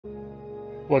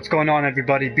What's going on,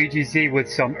 everybody? BGz with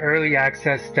some early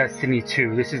access Destiny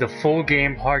 2. This is a full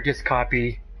game hard disk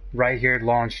copy right here,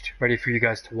 launched, ready for you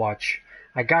guys to watch.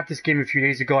 I got this game a few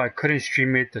days ago. I couldn't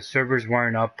stream it, the servers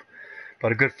weren't up,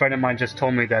 but a good friend of mine just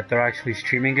told me that they're actually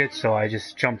streaming it, so I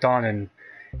just jumped on and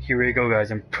here we go, guys.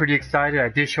 I'm pretty excited. I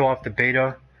did show off the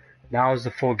beta. Now is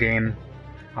the full game.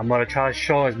 I'm gonna try to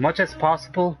show as much as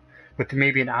possible with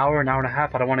maybe an hour and a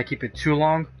half. I don't want to keep it too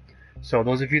long. So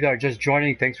those of you that are just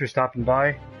joining, thanks for stopping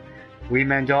by. Wee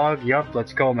Man Dog, yup,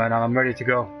 let's go, man. I'm ready to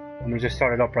go. I'm gonna just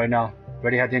start it up right now.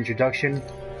 Already had the introduction.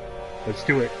 Let's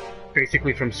do it.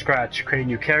 Basically from scratch. Create a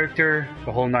new character,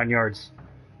 the whole 9 yards.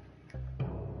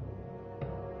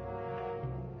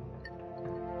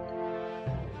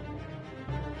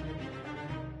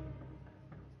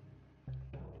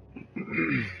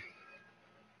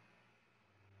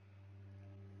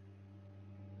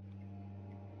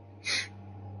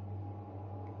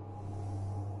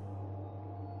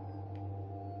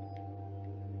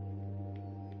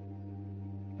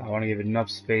 I want to give it enough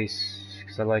space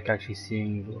because I like actually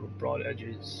seeing the little broad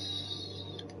edges.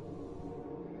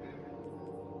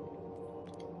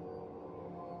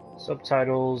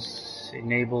 Subtitles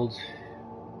enabled.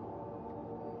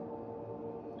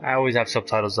 I always have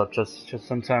subtitles up, just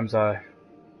sometimes for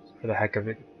the heck of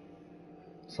it.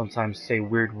 Sometimes say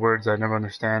weird words I never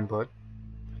understand, but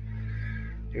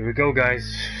here we go,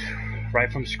 guys. Right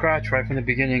from scratch, right from the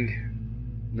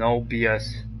beginning. No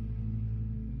BS.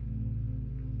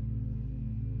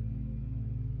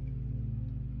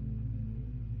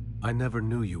 I never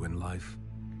knew you in life.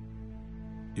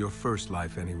 Your first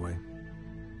life, anyway.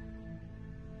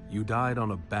 You died on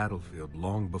a battlefield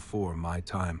long before my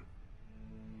time.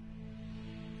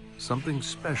 Something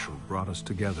special brought us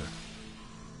together.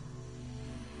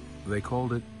 They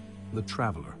called it the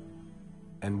Traveler,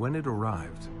 and when it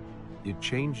arrived, it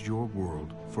changed your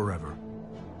world forever.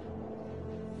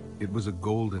 It was a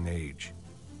golden age,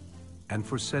 and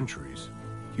for centuries,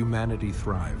 humanity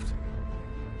thrived.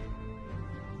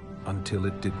 Until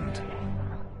it didn't.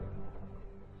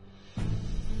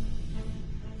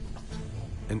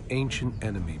 An ancient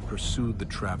enemy pursued the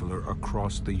Traveler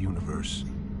across the universe.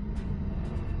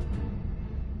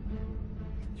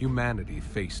 Humanity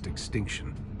faced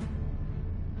extinction.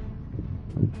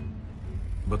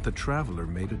 But the Traveler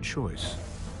made a choice.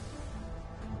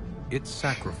 Its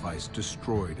sacrifice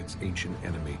destroyed its ancient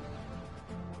enemy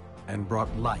and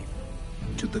brought life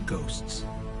to the ghosts.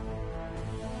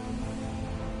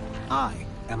 I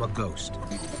am a ghost.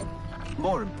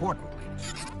 More importantly,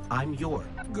 I'm your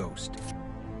ghost.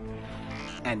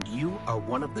 And you are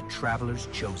one of the Traveler's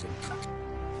chosen.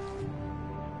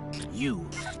 You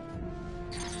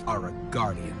are a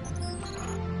guardian.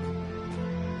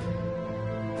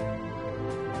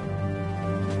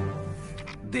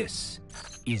 This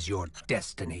is your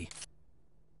destiny.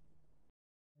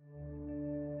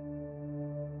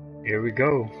 Here we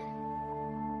go.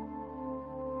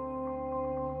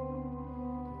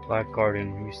 Black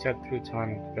Garden. We stepped through time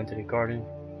and prevented a garden.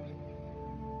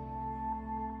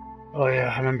 Oh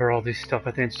yeah, I remember all this stuff.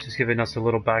 I think it's just giving us a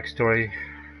little backstory.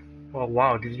 Oh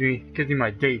wow, gives me my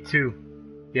date too.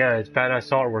 Yeah, it's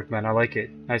badass artwork, man. I like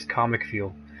it. Nice comic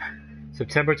feel.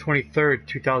 September 23rd,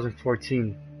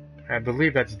 2014. I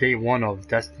believe that's day 1 of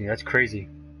Destiny. That's crazy.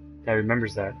 That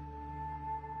remembers that.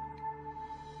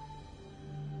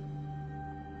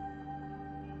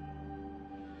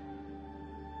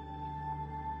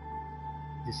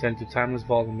 Descend to timeless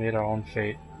vault and made our own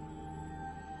fate.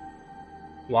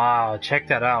 Wow, check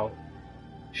that out.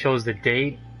 Shows the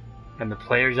date and the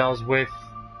players I was with.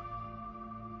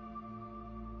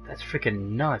 That's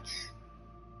freaking nuts.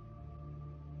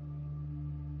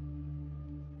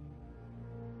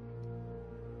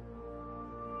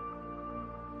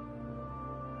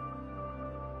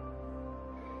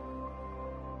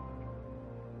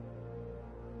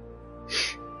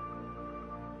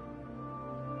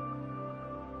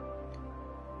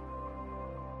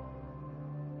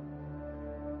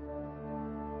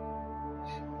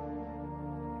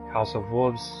 House of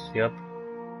Wolves, yep.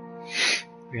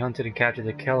 We hunted and captured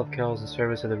the Kell of Kells in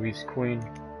service of the Reef's Queen.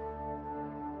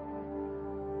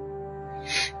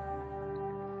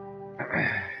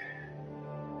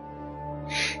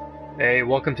 Hey,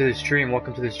 welcome to the stream,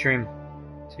 welcome to the stream.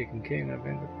 Taken King of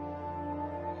England.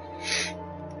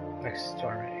 Next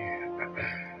story.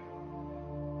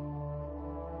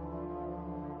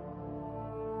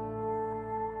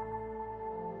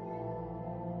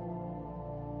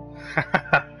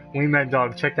 Wee Man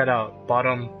Dog, check that out.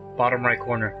 Bottom right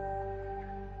corner.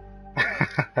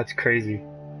 That's crazy.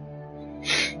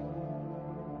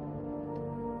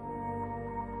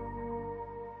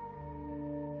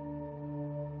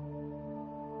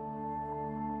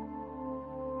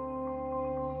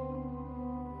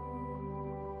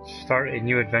 Start a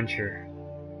new adventure.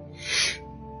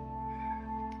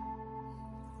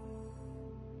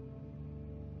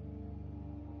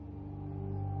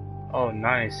 Oh,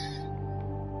 nice.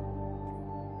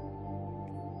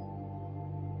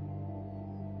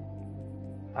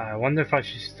 I wonder if I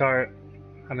should start...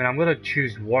 I mean, I'm gonna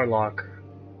choose Warlock,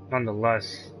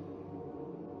 nonetheless.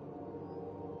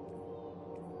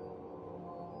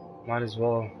 Might as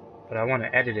well, but I want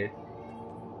to edit it.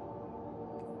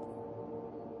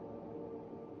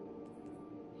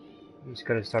 I'm just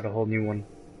gonna start a whole new one.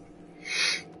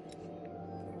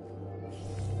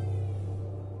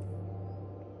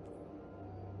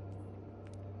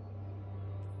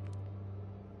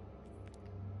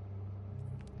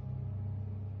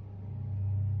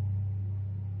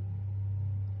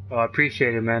 Oh, I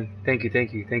appreciate it, man. Thank you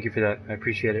for that. I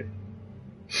appreciate it.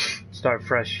 Start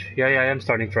fresh. Yeah, I am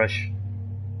starting fresh.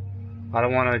 I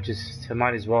don't want to just... I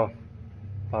might as well.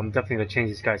 I'm definitely gonna change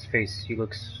this guy's face. He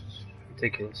looks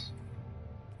ridiculous.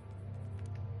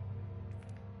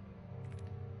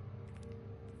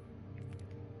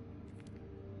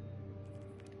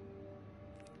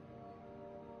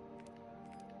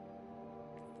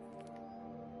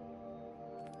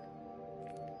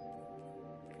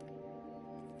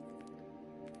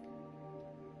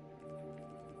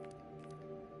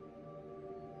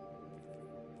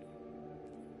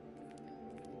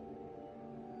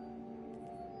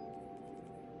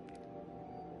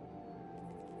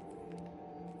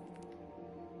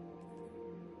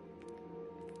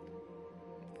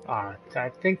 I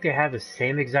think they have the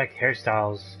same exact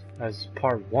hairstyles as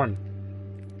part 1.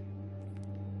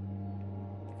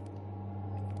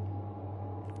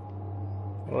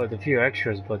 Well, with a few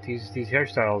extras, but these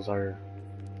hairstyles are...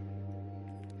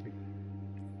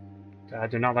 I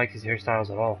do not like these hairstyles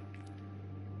at all.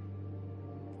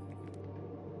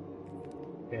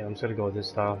 Yeah, I'm just gonna go with this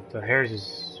style. The hair is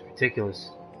just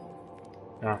ridiculous.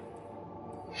 Yeah.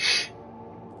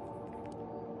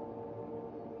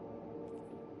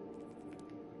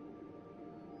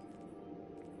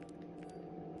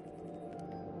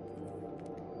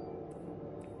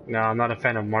 No, I'm not a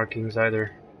fan of markings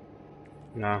either.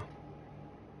 No.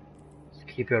 Just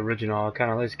keep it original. It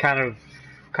kind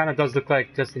of does look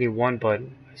like Destiny 1, but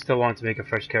I still want to make a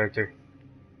fresh character.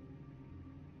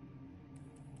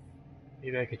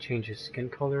 Maybe I could change his skin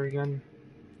color again.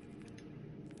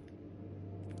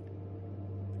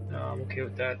 No, I'm okay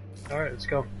with that. Alright, let's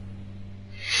go.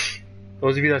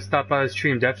 Those of you that stopped by the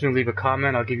stream, definitely leave a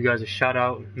comment. I'll give you guys a shout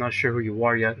out. I'm not sure who you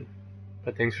are yet,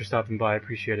 but thanks for stopping by. I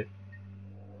appreciate it.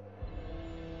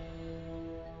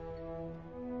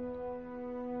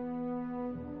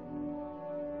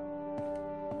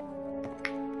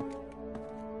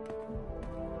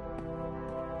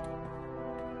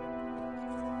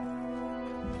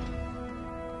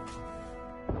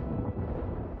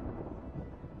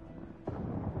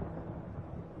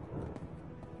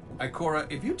 Cora,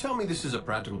 if you tell me this is a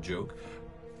practical joke,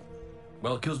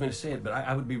 well, it kills me to say it, but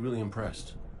I would be really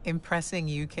impressed. Impressing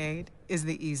you, Cade, is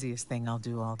the easiest thing I'll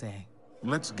do all day.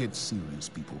 Let's get serious,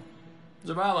 people.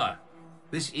 Zavala,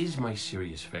 this is my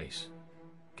serious face.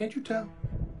 Can't you tell?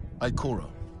 Ikora,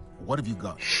 what have you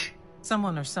got?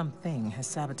 Someone or something has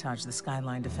sabotaged the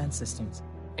Skyline defense systems.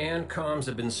 And comms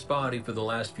have been spotty for the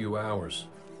last few hours.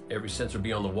 Every sensor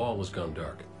beyond the wall has gone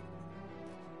dark.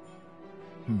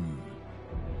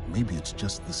 Maybe it's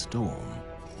just the storm.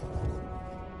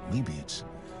 Maybe it's...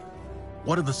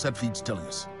 What are the set feeds telling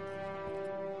us?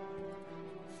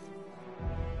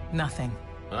 Nothing.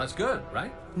 Well, that's good,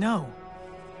 right? No.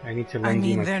 I need to lend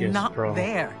you my they're PS not Pro.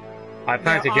 there. I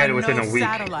plan to get it within no a week.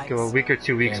 satellites. Go a week or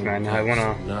 2 weeks, man. Not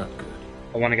good.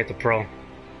 I wanna get the Pro.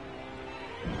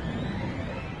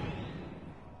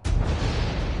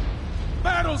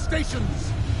 Battle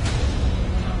stations!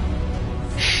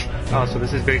 Oh, so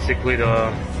this is basically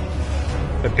the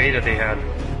beta they had.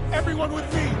 Everyone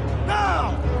with me,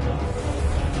 now!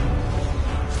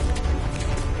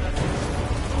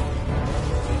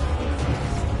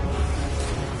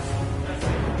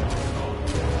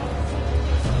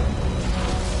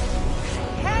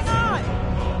 Hang on!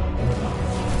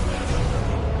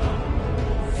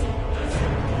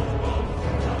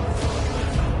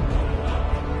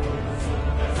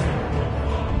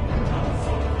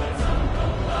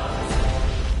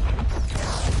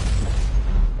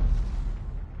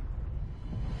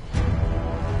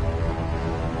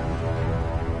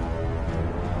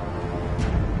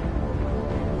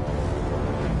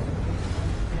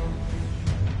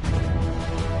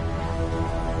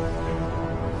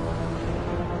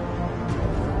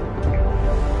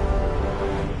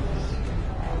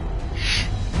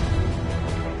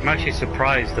 I'm actually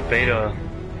surprised the beta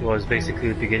was basically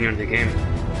the beginning of the game.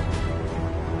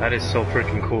 That is so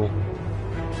freaking cool.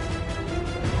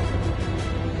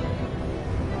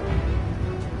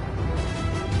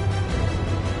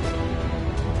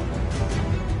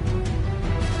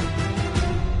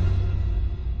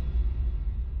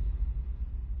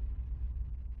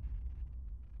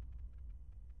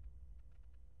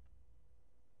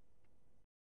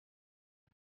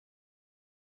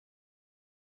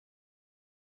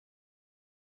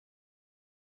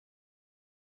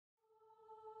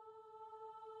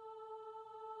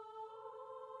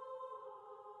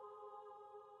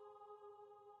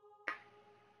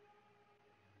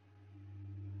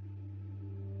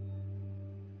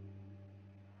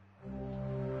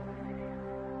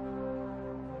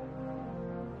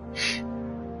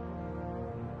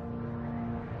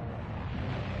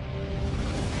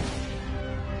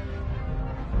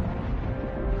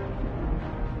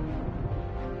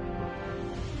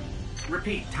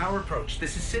 Repeat, tower approach.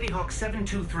 This is City Hawk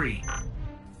 723.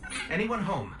 Anyone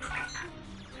home?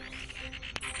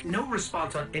 No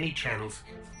response on any channels,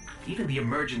 even the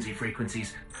emergency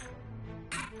frequencies.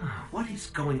 What is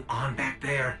going on back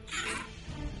there?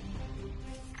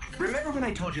 Remember when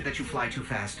I told you that you fly too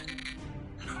fast?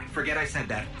 Forget I said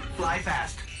that. Fly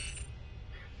fast.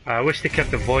 I wish they kept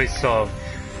the voice of,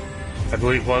 I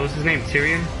believe, what was his name?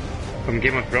 Tyrion? From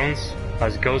Game of Thrones?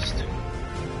 As Ghost.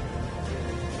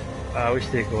 I wish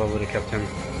they would have kept him.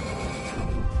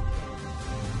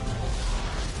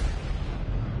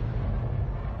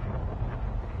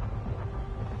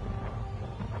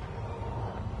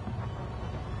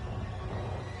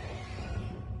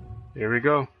 Here we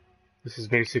go. This is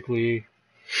basically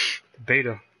the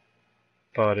beta,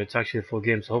 but it's actually a full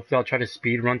game, so hopefully I'll try to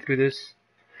speed run through this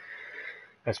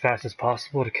as fast as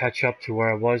possible to catch up to where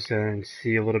I was and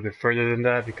see a little bit further than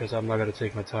that, because I'm not going to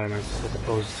take my time as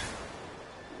opposed.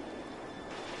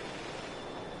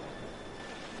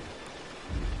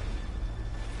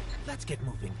 Let's get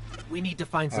moving. We need to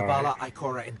find Zavala,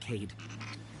 Ikora, and Cade.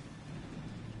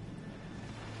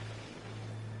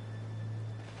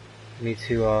 I need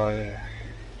to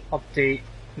update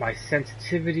my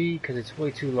sensitivity because it's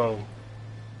way too low.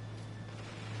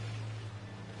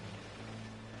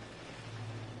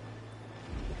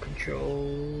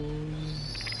 Controls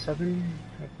 7,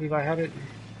 I believe I have it.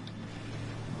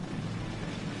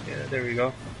 Yeah, there we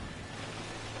go.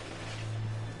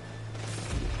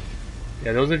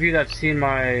 Yeah, those of you that have seen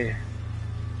my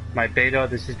beta,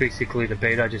 this is basically the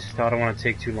beta. I just thought I don't want to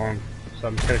take too long, so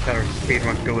I'm just gonna try to speed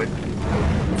run through it.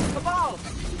 Cabal!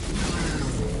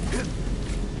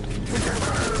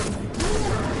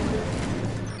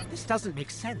 This doesn't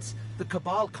make sense. The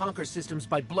Cabal conquer systems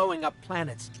by blowing up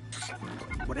planets.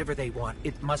 Whatever they want,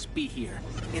 it must be here,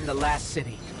 in the last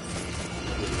city.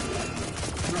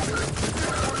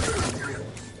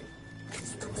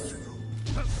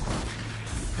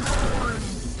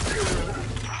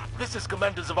 This is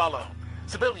Commander Zavala.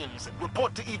 Civilians,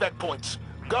 report to evac points.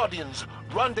 Guardians,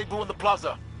 rendezvous in the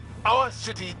plaza. Our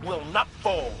city will not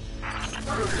fall.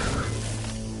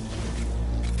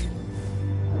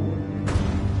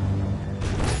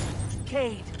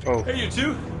 Cade! Oh. Hey, you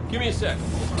two. Give me a sec.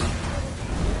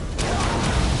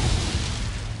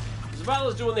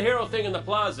 Zavala's doing the hero thing in the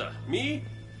plaza. Me?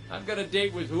 I've got a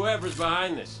date with whoever's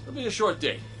behind this. It'll be a short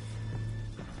date.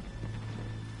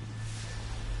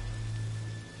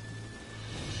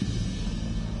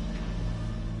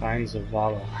 Find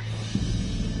Zavala.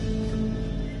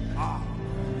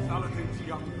 Salakate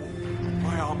young wolf.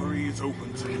 My armory is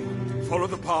open to you. Follow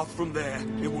the path from there.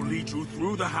 It will lead you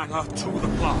through the hangar to the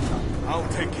plaza. I'll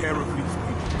take care of these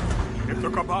people. If the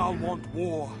Cabal want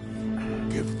war,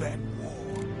 give them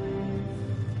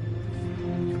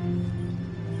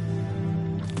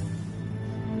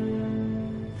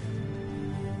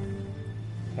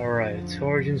war. Alright,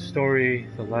 origin story,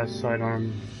 the last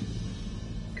sidearm.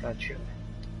 Gotcha.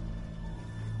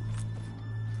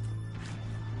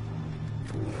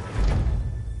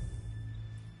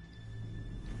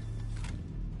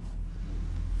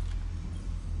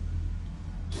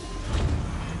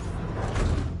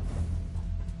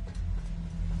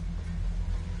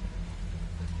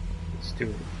 Let's do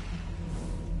it.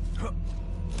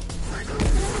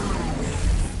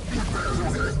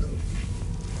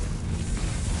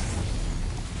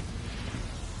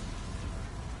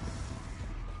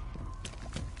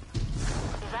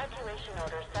 Evacuation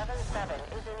order 77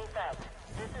 is in effect.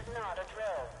 This is not a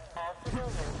drill. All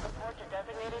civilians report to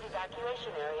designated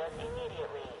evacuation areas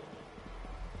immediately.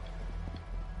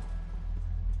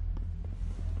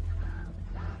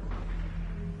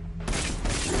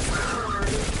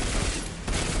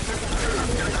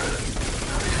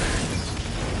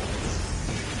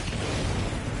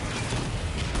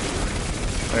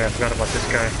 yeah, I forgot about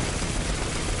this guy.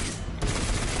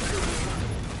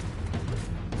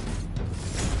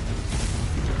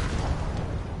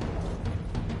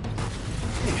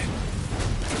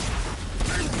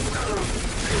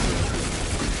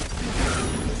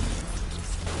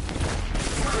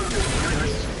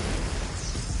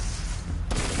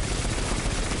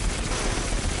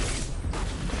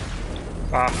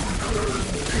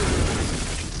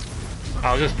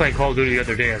 I was just playing Call of Duty the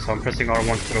other day, so I'm pressing R1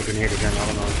 to throw a grenade again. I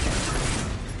don't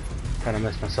know. Kind of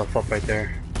messed myself up right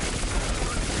there.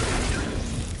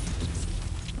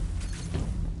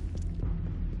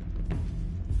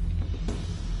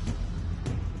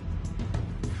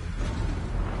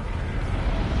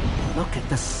 Look at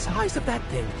the size of that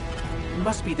thing. It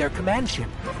must be their command ship.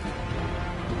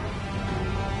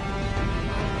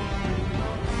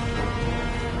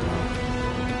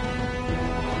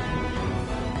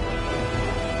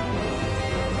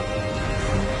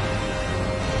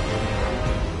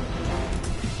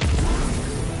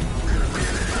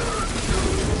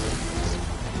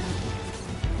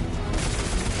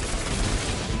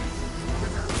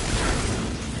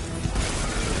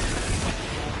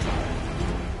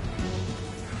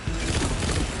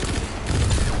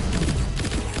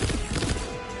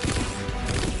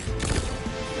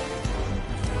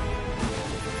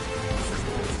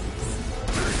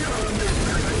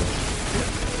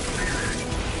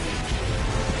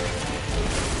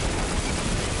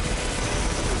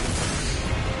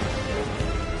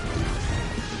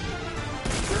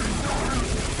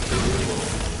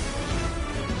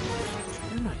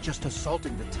 Just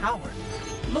assaulting the tower.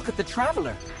 Look at the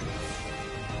Traveler.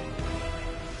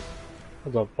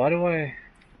 Hold up, why do I...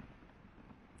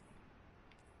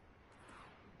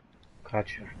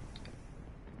 Gotcha.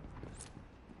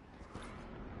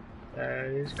 That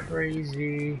is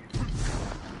crazy.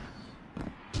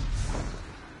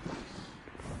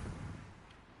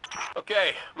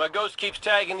 Okay, my ghost keeps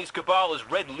tagging these Cabal as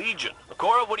Red Legion.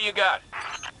 Akora, what do you got?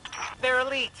 They're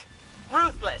elite,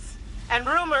 ruthless, and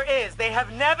rumor is they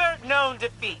have never known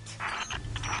defeat.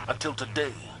 Until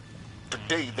today.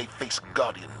 Today they face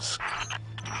Guardians.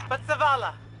 But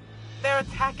Zavala, they're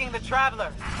attacking the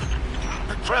Traveler.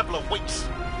 The Traveler waits.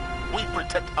 We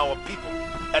protect our people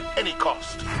at any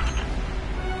cost.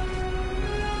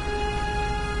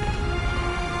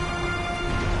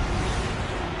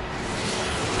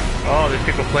 Oh, there's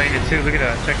people playing it too. Look at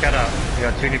that. Check that out. We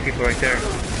got 2 new people right there.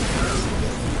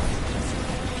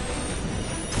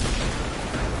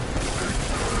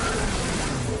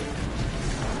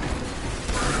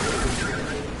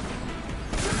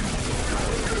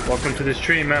 Welcome to the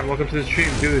stream, man. Welcome to the stream,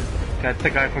 dude. That's the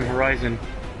guy from Horizon.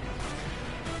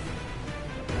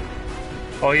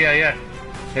 Oh, yeah, yeah.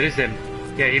 It is him.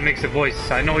 Yeah, he makes a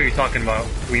voice. I know what you're talking about,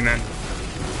 Wee Man.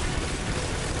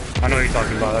 I know what you're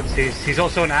talking about. He's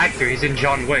also an actor. He's in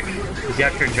John Wick. He's the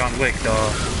actor in John Wick.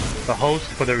 The host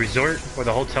for the resort, or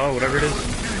the hotel, whatever it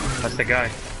is. That's the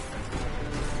guy.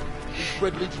 These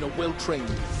Red Legion are well trained,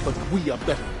 but we are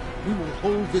better. We will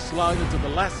hold this line until the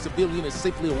last civilian is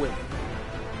safely away.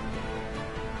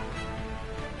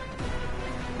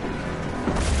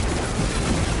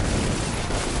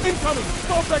 Incoming!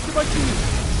 Fall back to my team!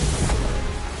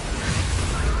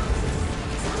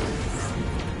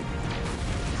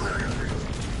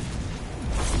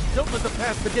 Don't let them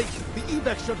pass the gate. The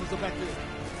evac shuttles are back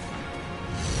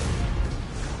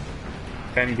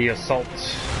there. And the assault.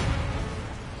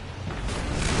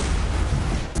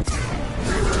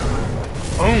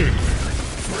 Boom!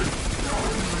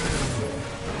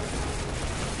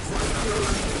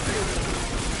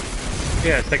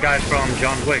 Yeah, it's the guy from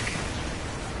John Wick.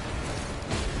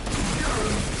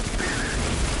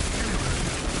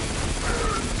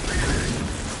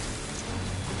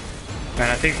 And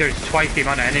I think there's twice the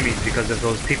amount of enemies because of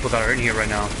those people that are in here right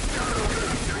now.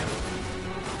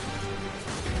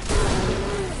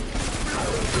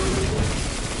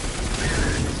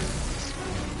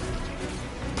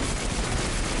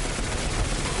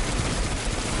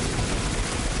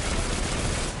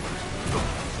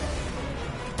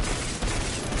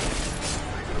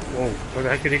 Whoa, where the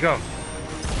heck did he go?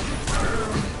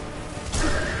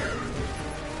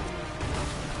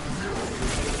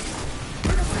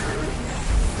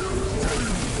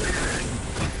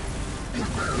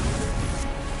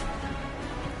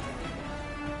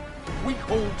 We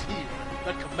hold here.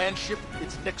 That command ship,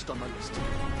 it's next on my list.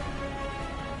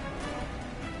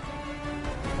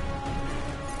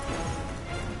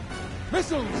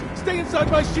 Missiles! Stay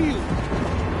inside my shield!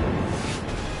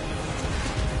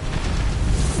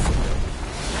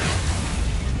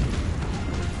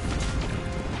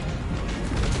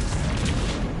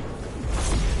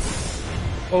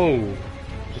 Oh,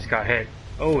 got hit.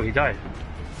 Oh, he died.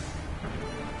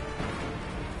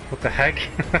 What the heck?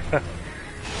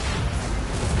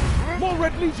 More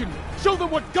Red Legion! Show them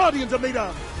what Guardians are made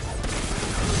of!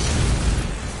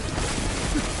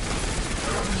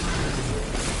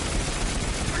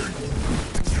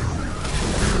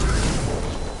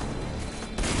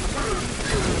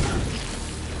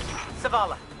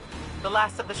 Zavala, the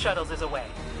last of the shuttles is away.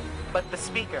 But the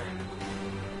speaker,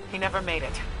 he never made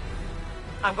it.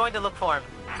 I'm going to look for him.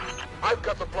 I've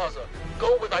got the plaza.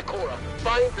 Go with Ikora.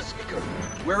 Find the speaker.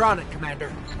 We're on it,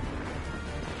 Commander.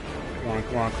 Come on,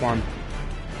 come on, come on.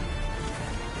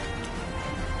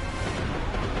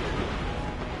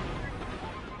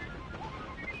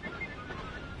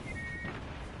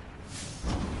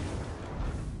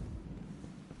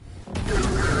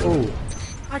 Oh.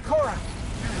 Ikora!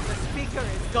 The speaker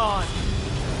is gone.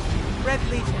 Red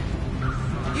Legion,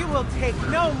 you will take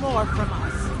no more from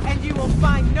us, and you will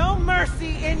find no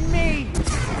mercy in me!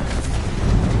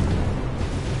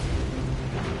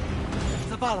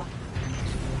 Zavala.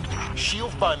 She'll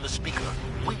find the speaker.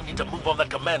 We need to move on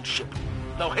that command ship.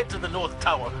 Now head to the North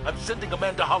Tower. I'm sending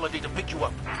Amanda Holiday to pick you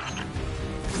up.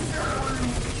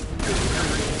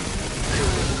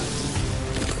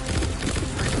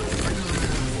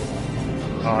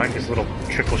 Oh, I like this little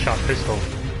triple shot pistol.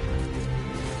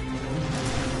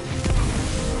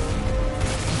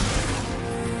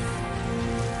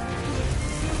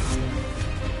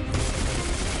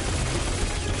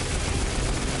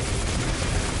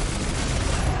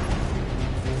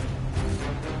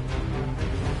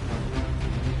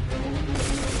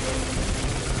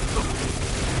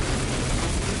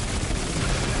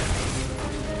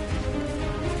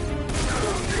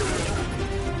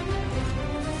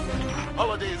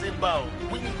 Holiday is inbound.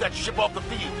 We need that ship off the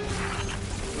field.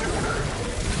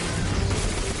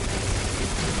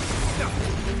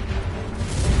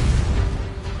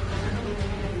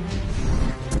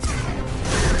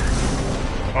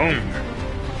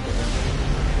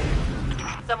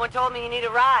 Someone told me you need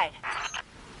a ride.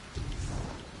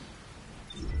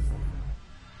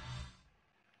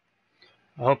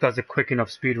 I hope that's a quick enough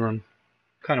speed run.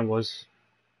 Kinda was.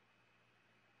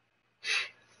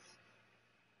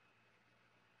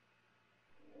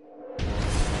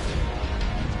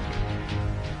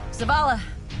 Zavala,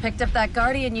 picked up that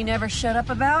Guardian you never showed up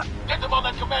about? Get them on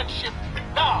that command ship,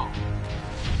 now!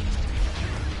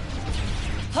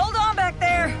 Hold on back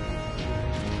there!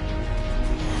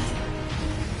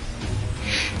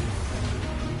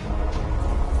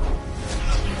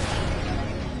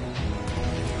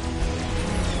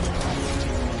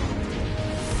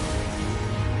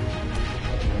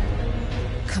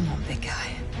 Come on, big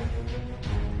guy.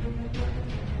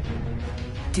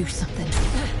 Do something.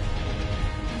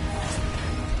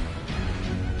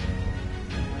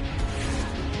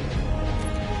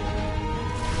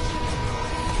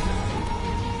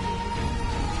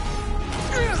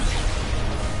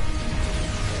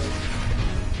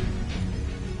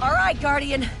 All right,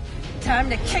 Guardian. Time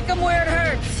to kick him where it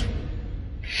hurts.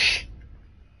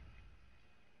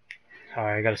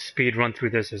 Alright, I gotta speed run through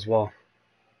this as well.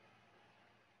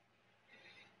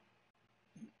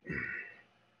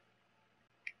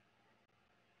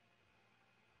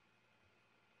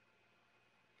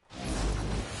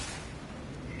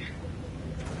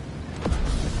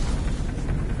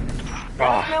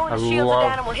 I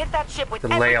love the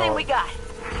layout. We got.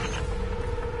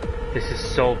 This is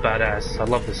so badass. I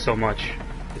love this so much.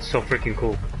 It's so freaking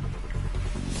cool.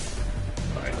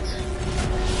 Alright.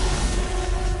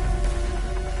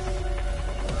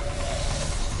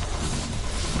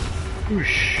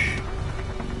 Whoosh.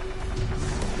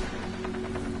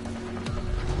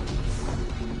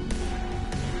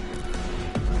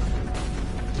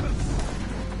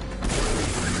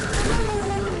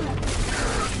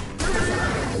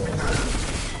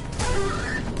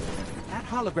 That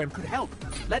hologram could help.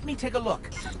 Let me take a look.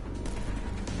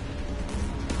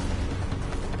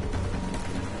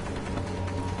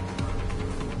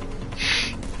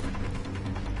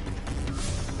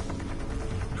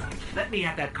 Let me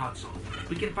at that console.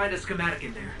 We can find a schematic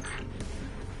in there.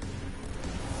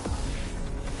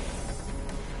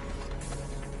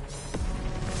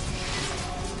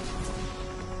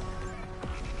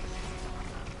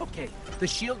 Okay, the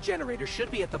shield generator should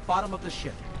be at the bottom of the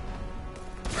ship.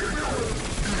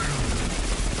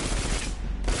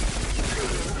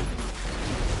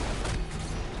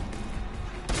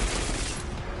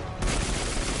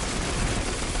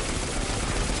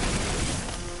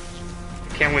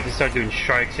 Can't wait to start doing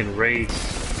strikes and raids.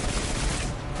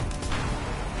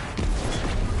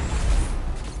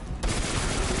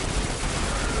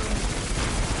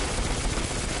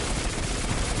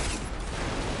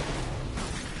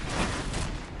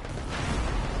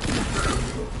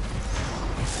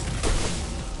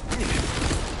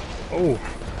 Oh.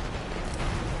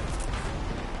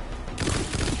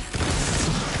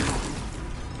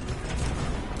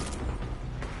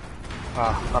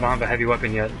 I don't have a heavy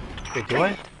weapon yet. Wait, do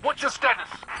I? What's your status?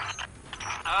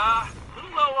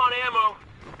 Little low on ammo.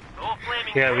 All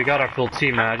flaming. Yeah, we got our full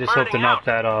team, man. I just hope they're not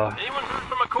that, Anyone heard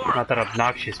from a core? not that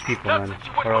obnoxious people, man.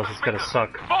 Or else it's gonna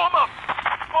suck. Form up!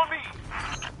 On me!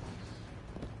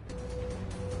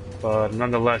 But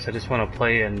nonetheless, I just want to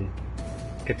play and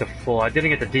get the full. I didn't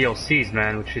get the DLCs,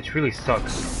 man, which really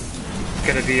sucks. It's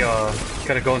gonna be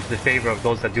gonna go into the favor of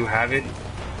those that do have it.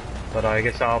 But I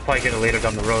guess I'll probably get it later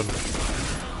down the road.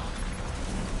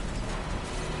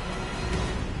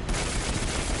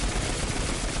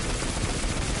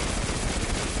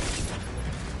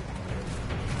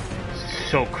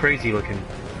 So crazy looking.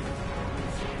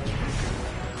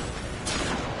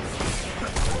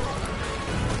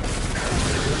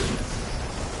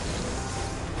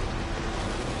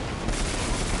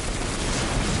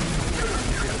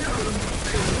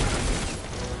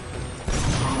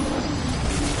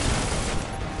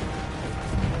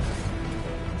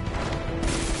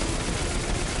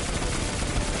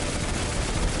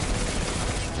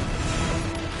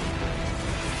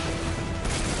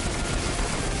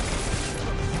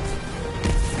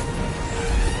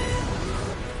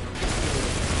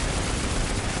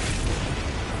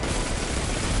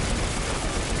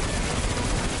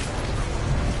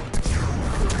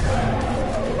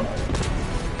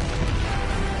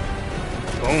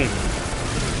 Boom.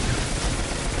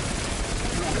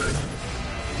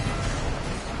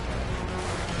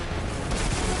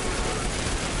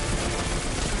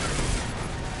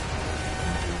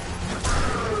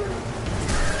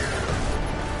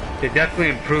 They definitely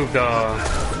improved the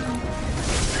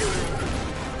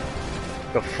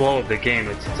flow of the game.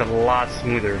 It's a lot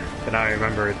smoother than I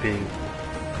remember it being.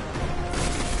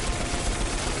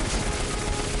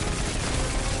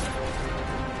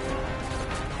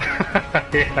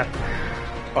 Yeah.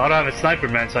 Well, I don't have a sniper,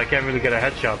 man, so I can't really get a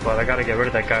headshot, but I gotta get rid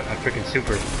of that guy with my freaking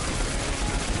super.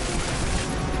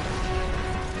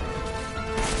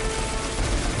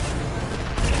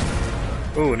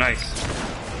 Ooh, nice.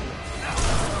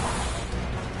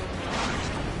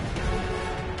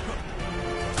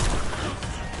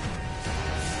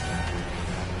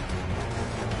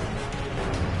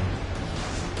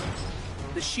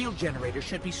 The shield generator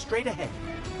should be straight ahead.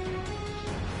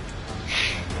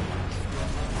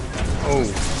 Oh.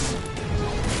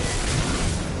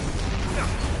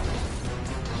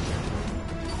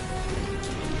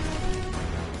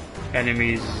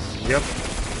 Enemies, yep.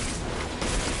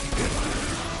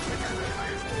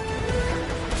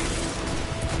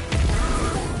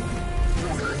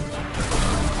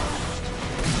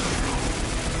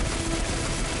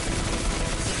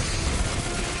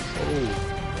 Oh.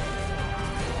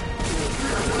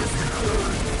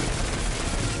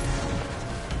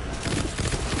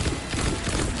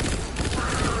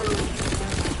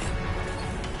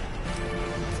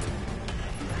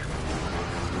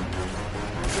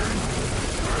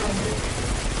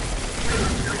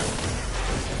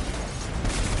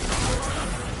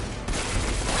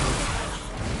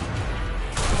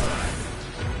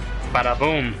 Bada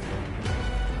boom.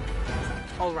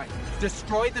 All right,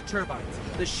 destroy the turbines.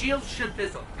 The shield should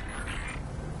fizzle.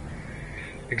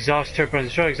 Exhaust turbines,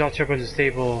 destroy exhaust turbines is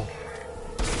stable.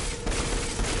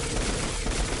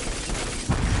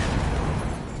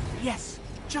 Yes,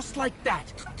 just like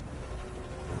that.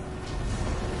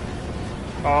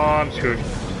 Oh, I'm screwed.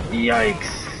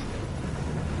 Yikes.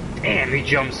 Damn, he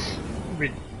jumps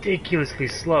ridiculously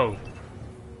slow.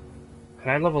 Can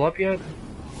I level up yet?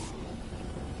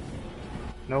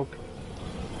 Nope.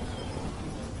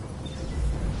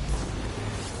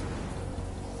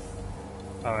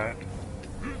 Alright.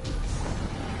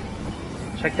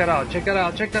 Check that out, check that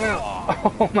out, check that out!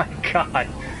 Oh my god!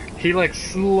 He like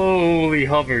slowly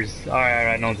hovers. Alright,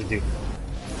 I know what to do.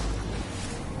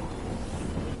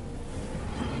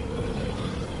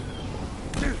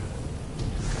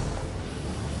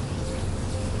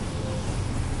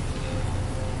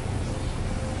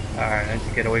 Alright, I need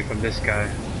to get away from this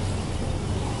guy.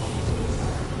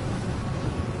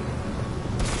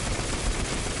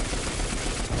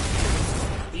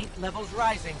 Heat levels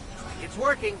rising. It's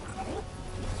working.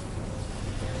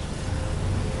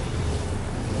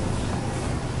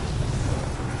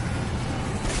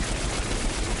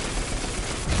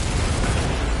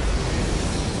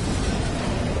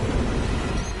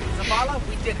 Zavala,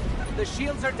 we did it. The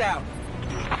shields are down.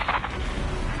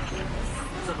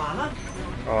 Zavala?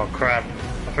 Oh crap.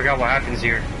 I forgot what happens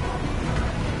here.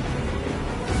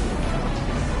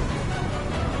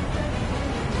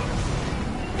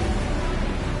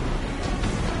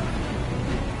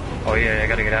 Oh yeah, I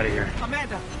gotta get out of here.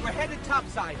 Amanda, we're headed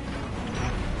topside.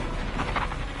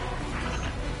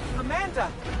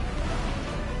 Amanda!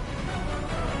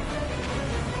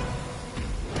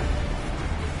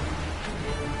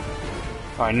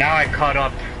 Alright, now I caught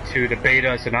up to the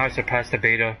beta, so now I surpassed the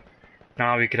beta.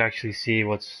 Now we could actually see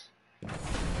what's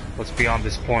beyond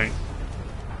this point.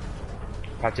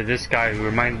 After this guy who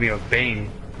reminds me of Bane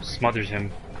smothers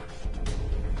him.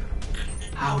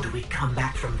 How do we come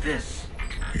back from this?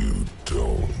 You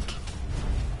don't.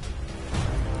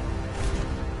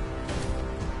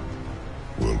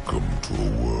 Welcome to a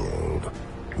world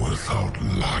without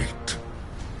light.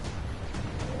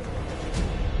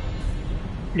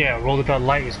 Yeah, a world without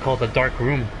light is called the Dark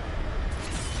Room.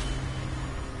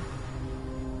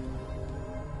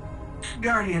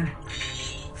 Guardian,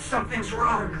 something's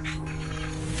wrong.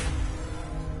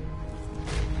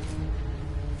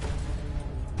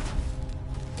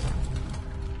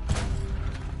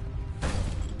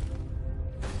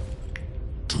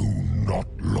 Do not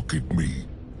look at me,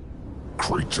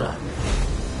 creature.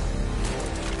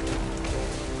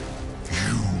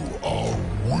 You are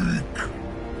weak,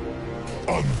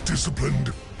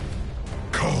 undisciplined,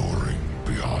 cowering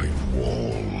behind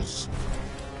walls.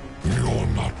 You're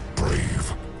not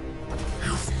brave.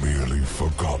 You've merely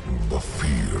forgotten the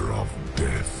fear of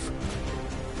death.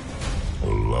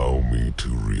 Allow me to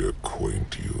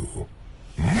reacquaint you.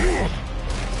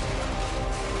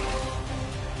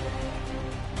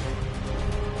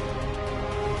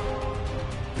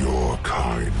 Your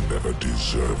kind never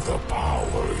deserved the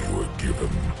power you were given.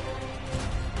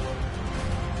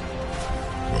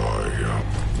 I am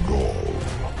Gaul,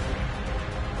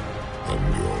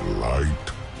 and your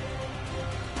light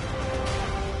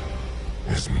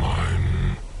is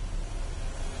mine.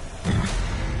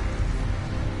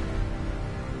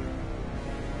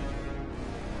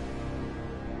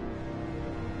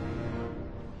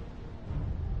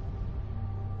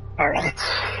 Alright,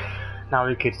 now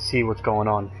we could see what's going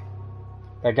on.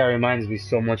 That guy reminds me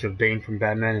so much of Bane from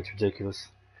Batman, it's ridiculous.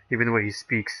 Even the way he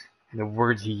speaks, and the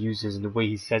words he uses, and the way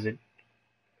he says it.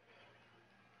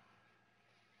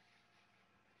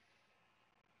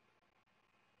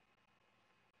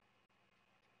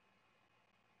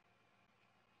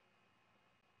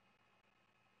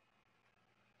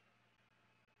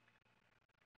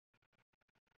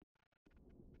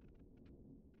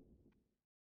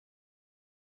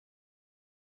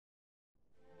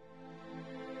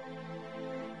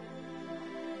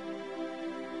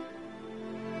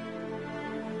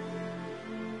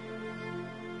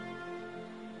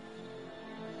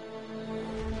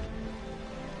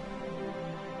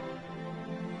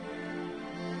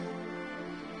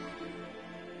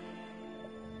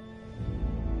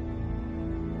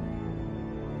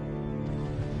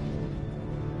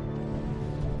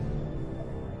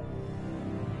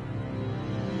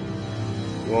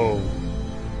 Whoa.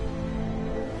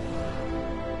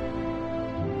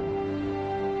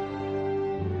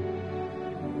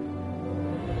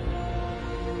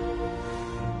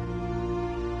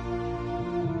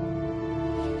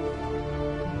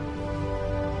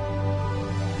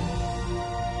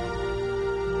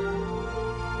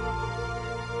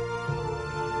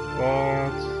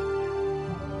 What?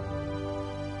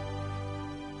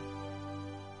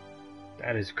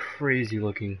 That is crazy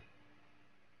looking.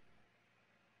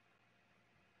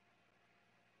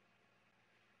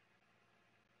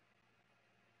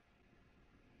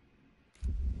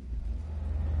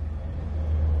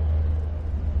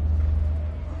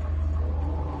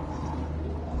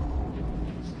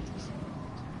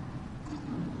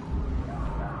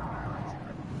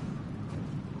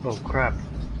 Oh crap.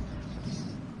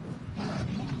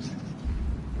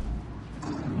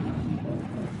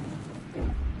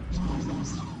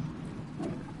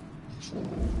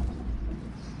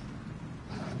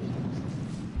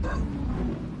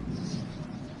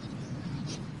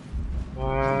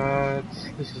 What?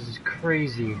 This is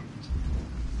crazy.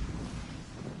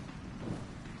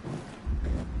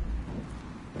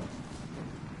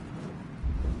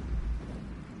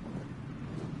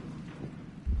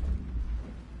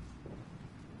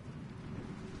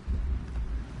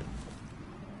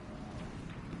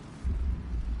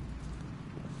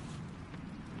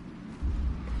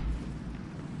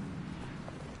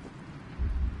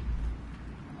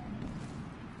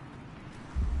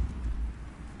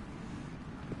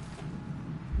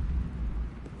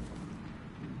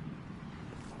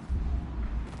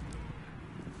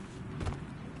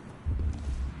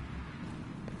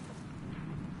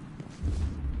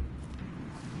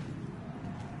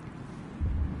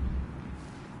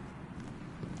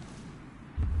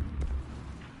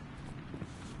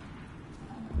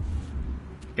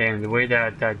 Damn, the way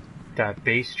that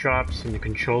bass drops and the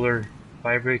controller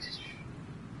vibrates is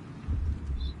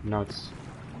nuts.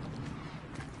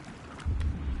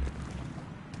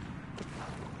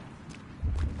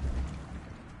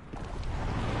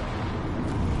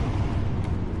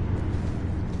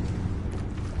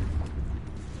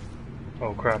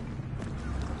 Oh crap.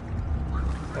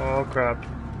 Oh crap.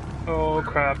 Oh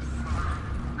crap.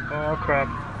 Oh crap.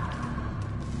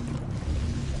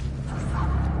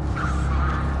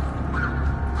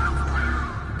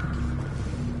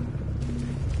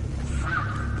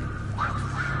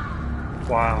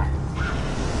 Wow.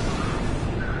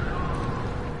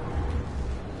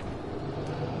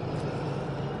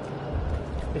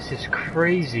 This is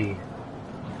crazy.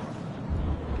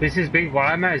 This is big. Where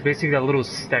I'm at is basically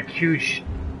that huge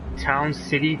town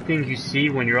city thing you see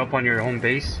when you're up on your home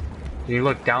base, and you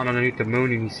look down underneath the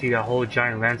moon and you see that whole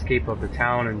giant landscape of the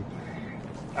town. And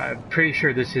I'm pretty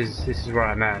sure this is where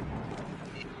I'm at.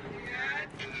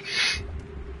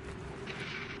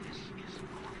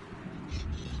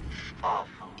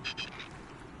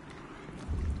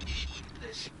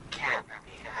 This can't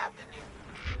be happening.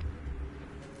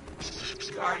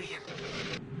 Guardian.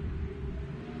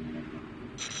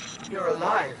 You're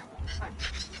alive. I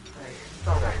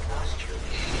thought I lost you.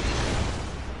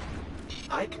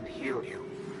 I can heal you,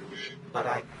 but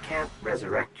I can't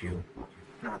resurrect you.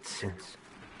 Not since.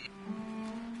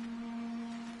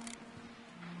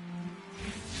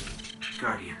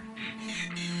 Guardian.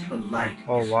 The light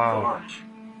is gone.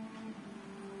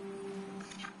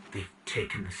 They've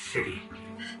taken the city,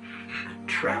 the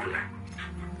Traveler,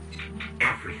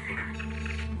 everything.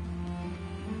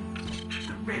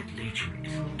 The Red Legion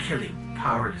is killing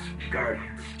powerless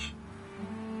Guardians.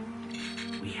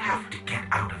 We have to get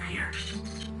out of here.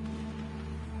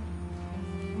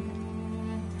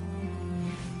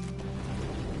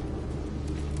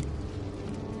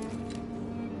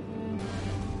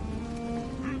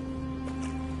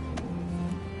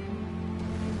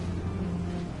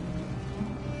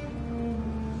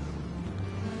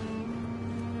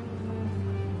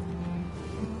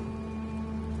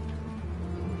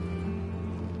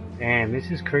 Damn, this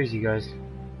is crazy, guys.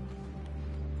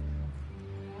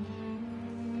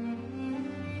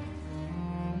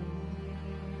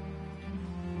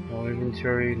 No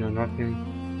inventory, no nothing.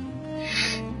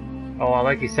 Oh, I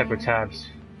like these separate tabs.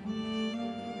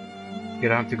 You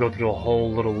don't have to go through a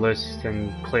whole little list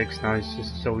and clicks. Now it's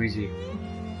just so easy.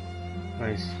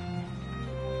 Nice.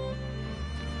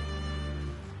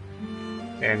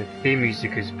 And the theme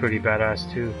music is pretty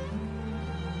badass too.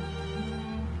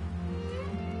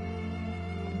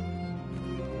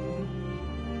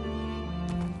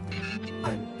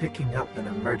 I'm picking up an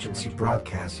emergency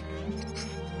broadcast.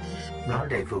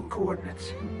 Rendezvous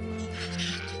coordinates.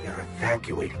 They're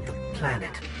evacuating the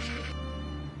planet.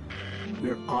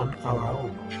 We're on our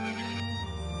own.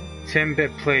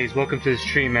 10-bit plays, welcome to the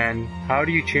stream, man. How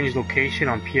do you change location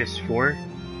on PS4?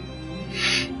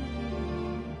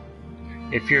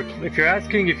 If you're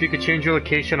asking if you could change your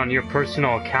location on your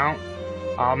personal account,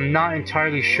 I'm not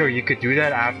entirely sure you could do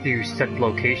that after you set the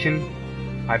location.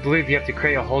 I believe you have to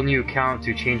create a whole new account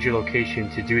to change your location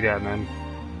to do that, man.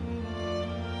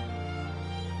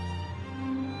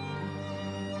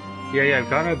 Yeah,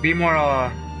 gotta be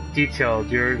more detailed.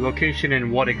 Your location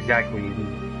and what exactly?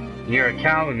 In your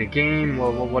account, in the game,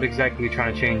 what exactly are you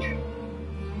trying to change?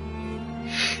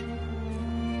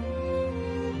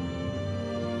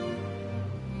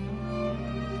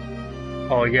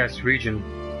 Oh yes, region.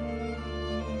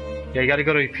 Yeah, you gotta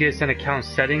go to your PSN account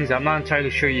settings. I'm not entirely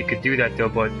sure you could do that though,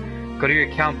 but go to your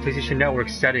account PlayStation Network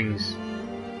settings,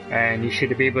 and you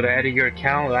should be able to edit your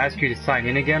account. It'll ask you to sign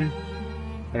in again,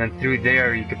 and then through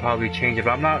there you could probably change it,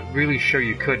 but I'm not really sure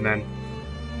you could, man.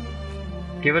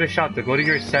 Give it a shot though. Go to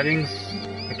your settings,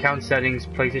 account settings,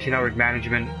 PlayStation Network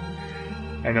management,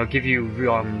 and they'll give you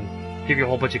a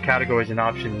whole bunch of categories and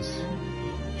options.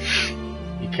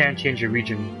 You can't change your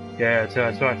region. Yeah,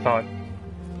 that's what I thought.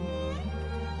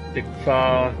 If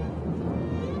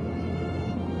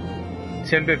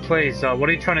 10-bit plays, what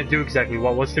are you trying to do exactly?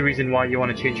 What's the reason why you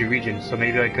want to change your region? So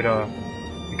maybe I could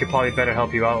probably better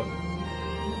help you out.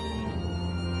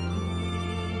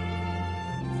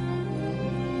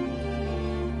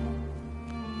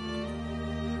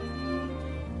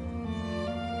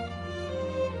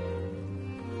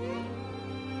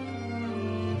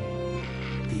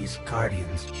 These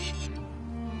Guardians,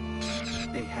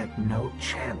 they had no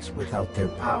chance without their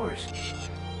powers.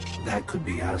 That could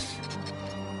be us.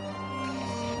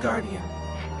 Guardian,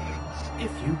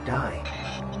 if you die,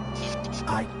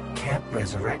 I can't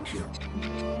resurrect you.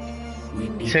 We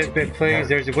need 10-bit plays,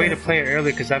 there's a way to play it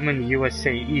early because I'm in the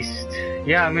USA East.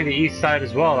 Yeah, I'm in the east side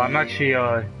as well. I'm actually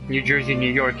New Jersey,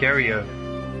 New York area.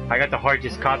 I got the hard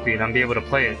disk copy and I'm able to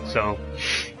play it. So,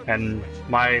 and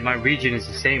my region is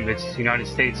the same. It's United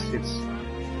States. It's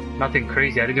nothing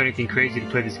crazy. I didn't do anything crazy to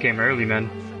play this game early, man.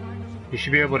 You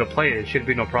should be able to play it. It should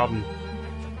be no problem.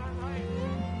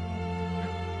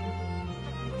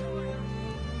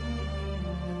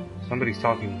 Somebody's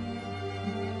talking.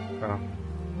 Oh.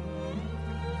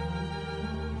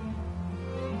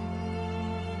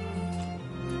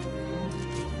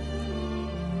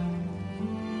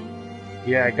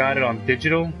 Yeah, I got it on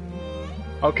digital.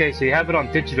 Okay, so you have it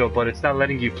on digital, but it's not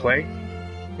letting you play?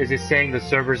 Is it saying the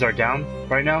servers are down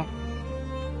right now?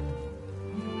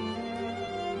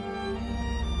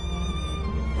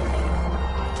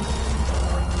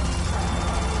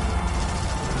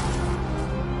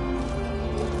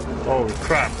 Holy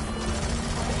crap.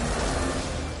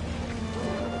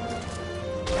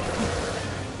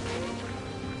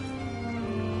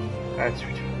 That's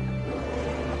ridiculous.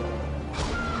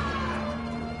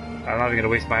 I'm not even gonna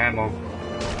waste my ammo.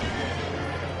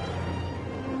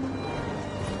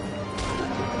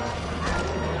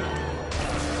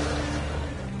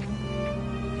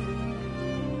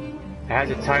 It has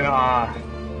a timer.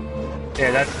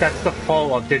 Yeah, that's the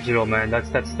fault of digital, man. That's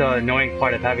the annoying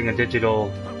part of having a digital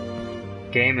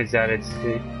game, is that it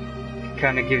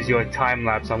kind of gives you a time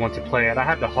lapse on when to play it. I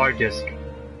have the hard disk,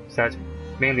 so that's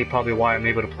mainly probably why I'm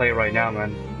able to play it right now,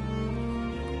 man.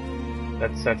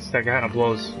 That kind of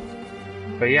blows.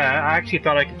 But yeah, I actually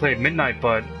thought I could play at midnight,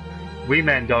 but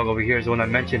Weeman Dog over here is the one that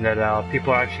mentioned that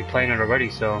people are actually playing it already,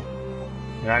 so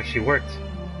it actually worked.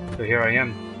 So here I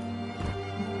am.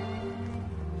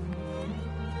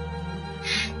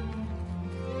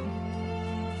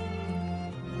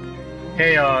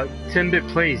 Hey, Timbit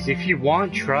Plays, if you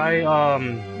want, try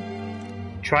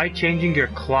changing your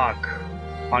clock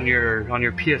on your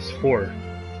PS4.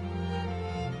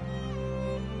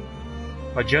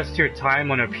 Adjust your time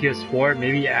on a PS4,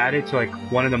 maybe add it to like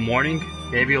 1 in the morning.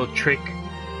 Maybe it'll trick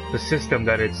the system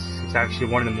that it's actually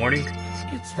 1 in the morning.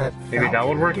 Maybe that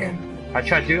would work.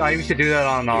 I used to do that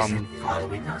on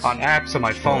apps on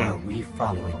my phone. Are we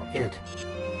following it?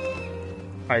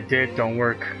 I did, don't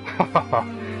work.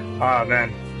 Ah,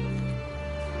 man.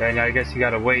 And I guess you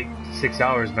gotta wait 6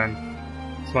 hours, man.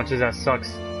 As much as that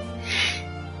sucks.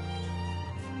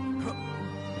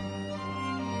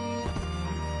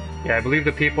 Yeah, I believe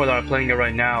the people that are playing it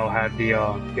right now have the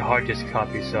hard disk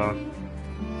copy, so.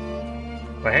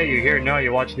 But hey, you're here now,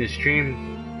 you're watching the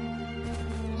stream.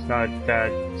 It's not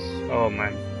that. Oh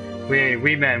man.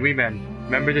 We man.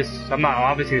 Remember this?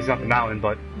 Obviously it's not the mountain,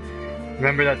 but.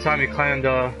 Remember that time you climbed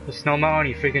the snow mountain,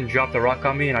 you freaking dropped a rock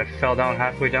on me and I fell down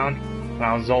halfway down? And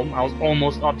I was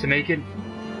almost up to make it.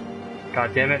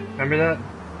 God damn it, remember that?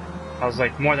 I was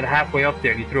like more than halfway up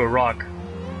there and you threw a rock.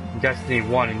 Destiny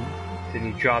won and then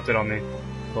you dropped it on me.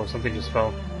 Well, something just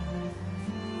fell.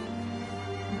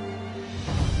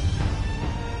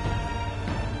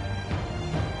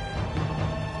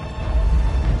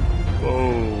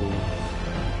 Whoa.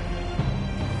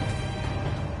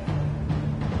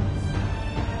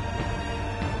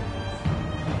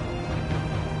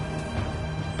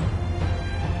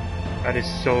 That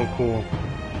is so cool.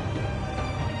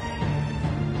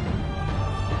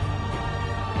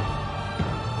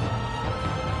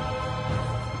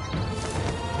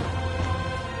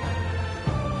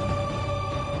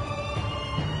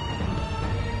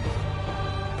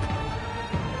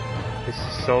 This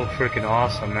is so freaking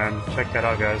awesome, man. Check that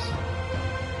out, guys.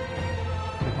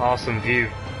 Awesome view.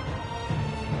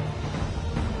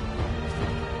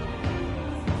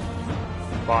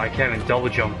 Wow, I can't even double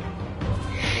jump.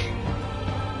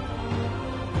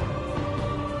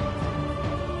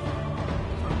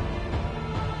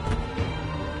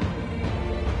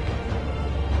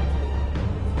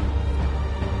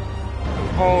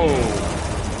 Oh.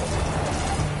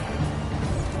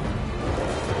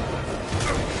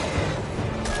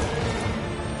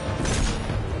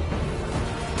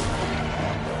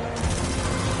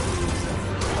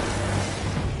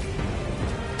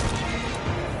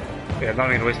 Yeah, I'm not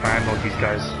even gonna waste my ammo with these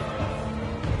guys.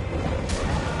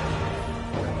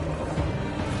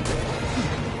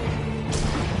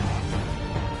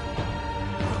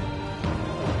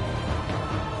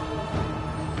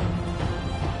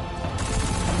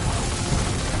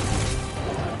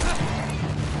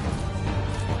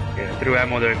 Threw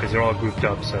ammo there because they're all grouped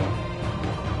up, so.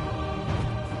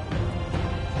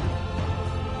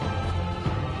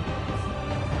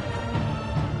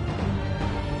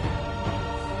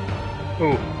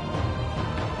 Ooh.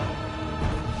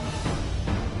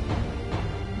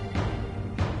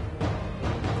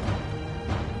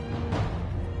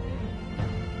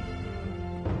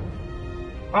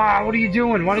 Ah, what are you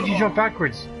doing? Why did you jump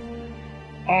backwards?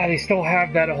 Ah, they still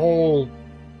have that whole...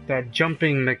 that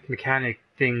jumping mechanic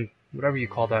thing, whatever you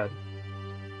call that.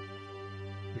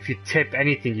 If you tip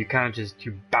anything, you kind of just,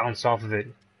 you bounce off of it.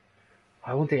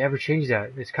 Why won't they ever change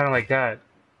that? It's kind of like that.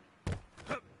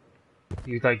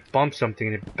 You like bump something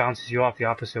and it bounces you off the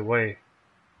opposite way.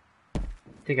 I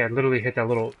think I literally hit that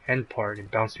little end part and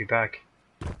bounced me back.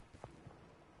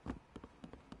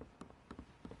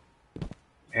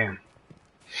 Damn.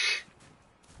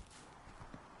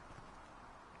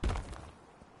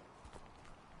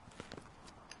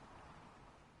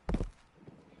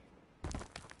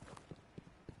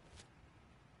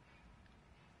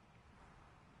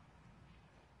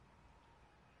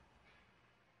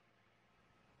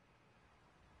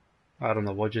 I don't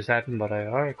know what just happened, but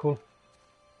alright, cool.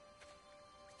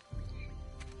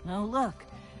 Oh, look.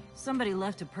 Somebody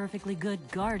left a perfectly good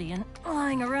guardian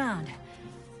lying around.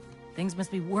 Things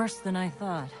must be worse than I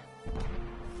thought.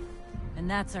 And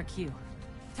that's our cue.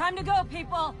 Time to go,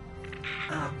 people!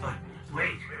 But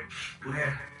wait.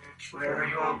 Where are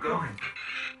you all going?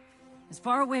 As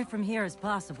far away from here as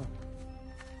possible.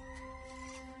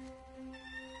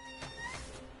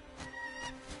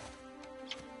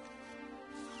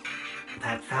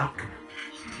 That Falcon,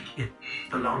 it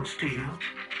belongs to you?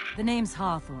 The name's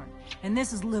Hawthorne, and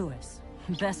this is Lewis.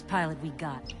 Best pilot we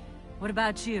got. What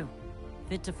about you?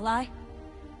 Fit to fly?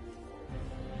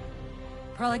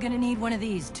 Probably gonna need one of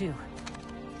these, too.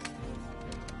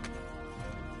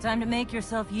 Time to make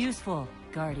yourself useful,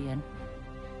 Guardian.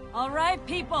 All right,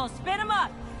 people, spin 'em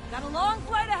up! Got a long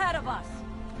flight ahead of us!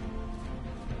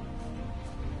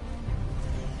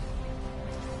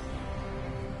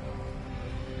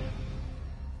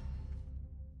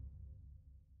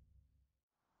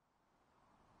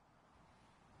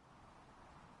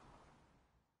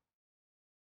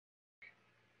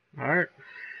 Alright.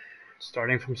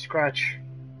 Starting from scratch.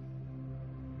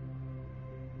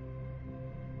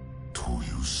 Do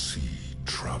you see,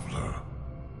 traveler,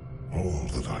 all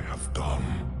that I have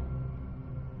done?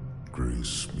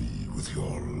 Grace me with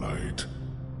your light.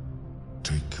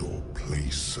 Take your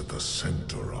place at the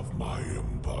center of my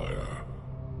empire.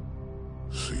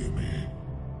 See me,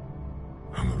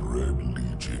 and the Red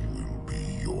Legion will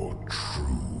be your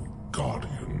true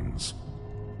guardians.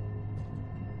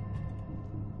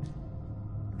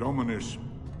 Dominus,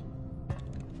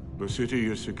 the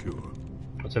city is secure.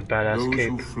 That's a badass Those cape.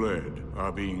 who fled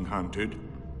are being hunted,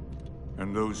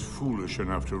 and those foolish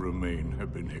enough to remain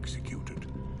have been executed.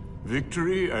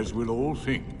 Victory, as with all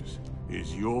things,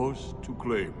 is yours to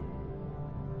claim.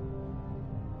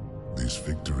 This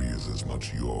victory is as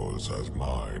much yours as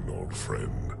mine, old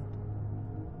friend.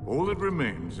 All that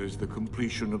remains is the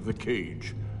completion of the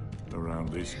cage around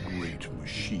this great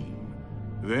machine.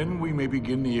 Then we may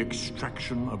begin the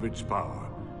extraction of its power,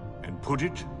 and put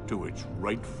it to its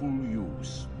rightful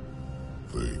use.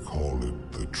 They call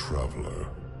it the Traveler.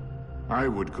 I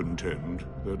would contend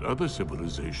that other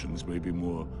civilizations may be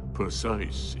more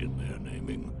precise in their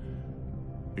naming.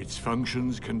 Its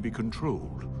functions can be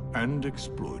controlled and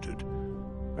exploited,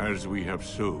 as we have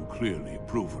so clearly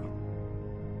proven.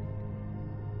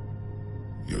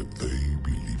 Yet they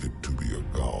believe it to be a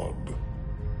god.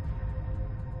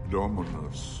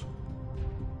 Dominus.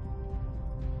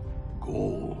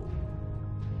 Gaul.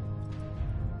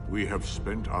 We have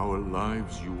spent our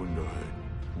lives, you and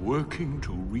I, working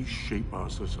to reshape our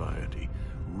society,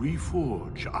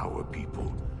 reforge our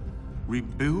people,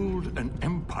 rebuild an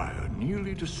empire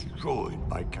nearly destroyed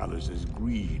by Callus's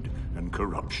greed and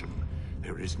corruption.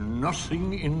 There is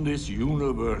nothing in this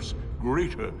universe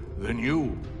greater than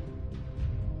you.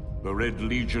 The Red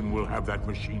Legion will have that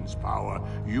machine's power.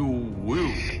 You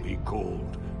will be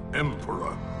called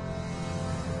Emperor.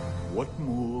 What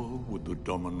more would the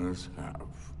Dominus have?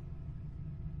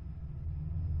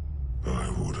 I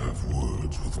would have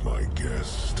words with my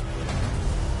guest.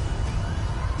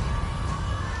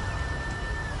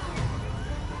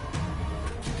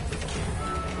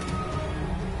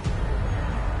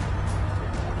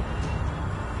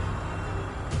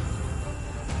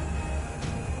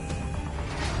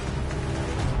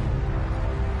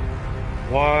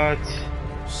 What?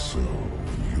 So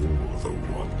you're the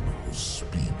one who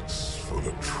speaks for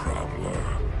the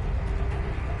Traveler.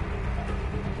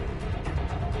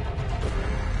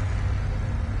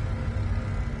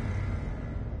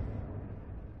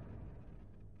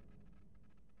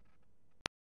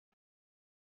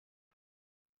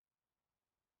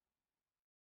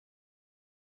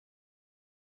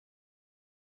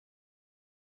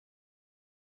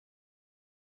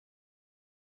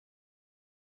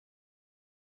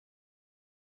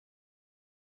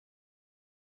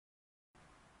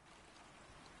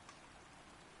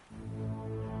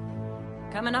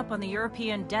 Coming up on the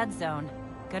European Dead Zone.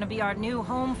 Gonna be our new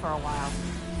home for a while.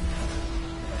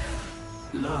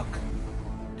 Look,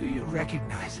 do you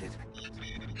recognize it?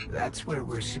 That's where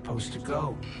we're supposed to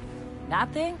go.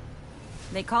 That thing?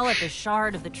 They call it the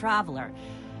Shard of the Traveler.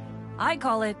 I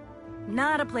call it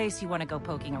not a place you want to go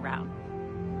poking around.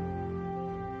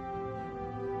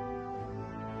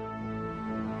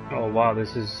 Oh wow,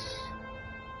 this is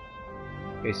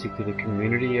basically the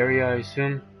community area, I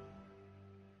assume.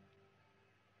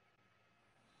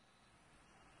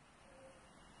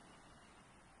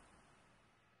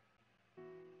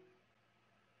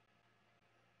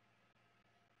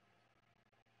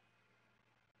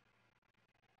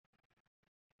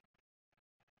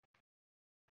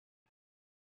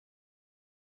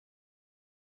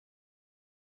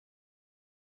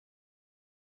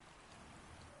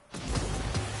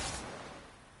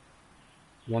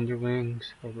 Wonder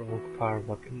Wings, heroic power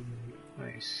weapon.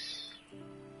 Nice.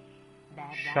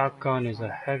 Shotgun is a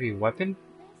heavy weapon?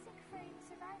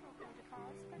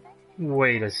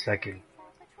 Wait a second.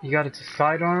 You got it to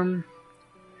sidearm,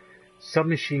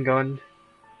 submachine gun,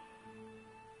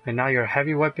 and now your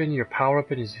heavy weapon, your power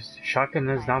weapon is shotgun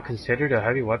is now considered a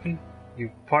heavy weapon?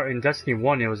 In Destiny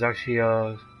 1 it was actually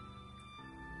a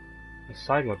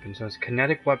side weapon, so it's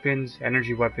kinetic weapons,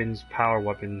 energy weapons, power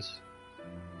weapons.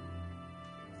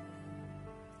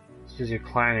 This is your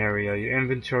clan area. Your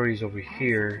inventory is over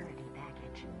here.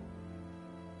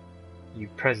 You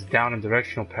press down on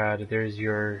directional pad. There's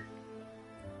your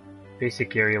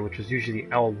basic area, which was usually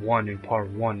L1 in part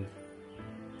 1.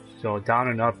 So down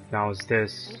and up now is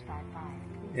this.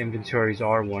 Inventory is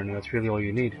R1, and that's really all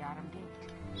you need.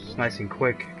 It's nice and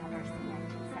quick.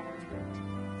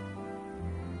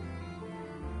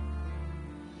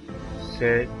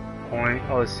 Sit, point.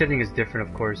 Oh, the sitting is different,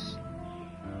 of course.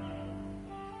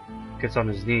 Gets on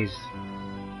his knees.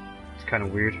 It's kind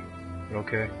of weird, but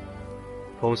okay.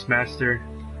 Postmaster.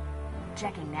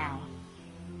 Checking now.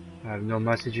 I have no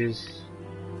messages.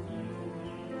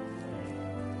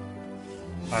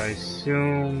 I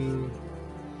assume...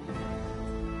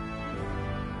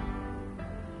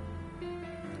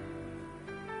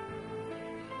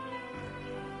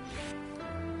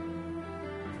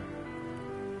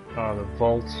 the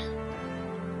vault.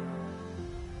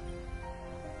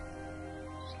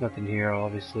 There's nothing here,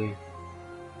 obviously.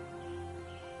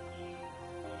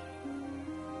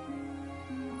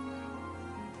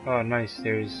 Oh, nice.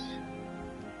 There's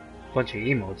a bunch of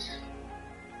emotes.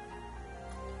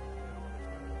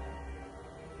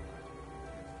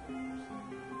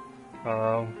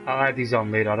 I'll add these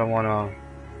on later. I don't wanna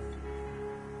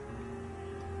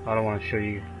show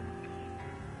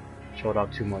it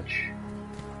out too much.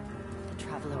 The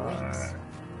traveler waits.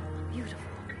 Beautiful.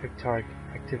 Quick target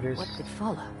activist. What could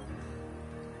follow?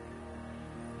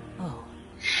 Oh.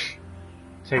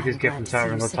 Take this gift from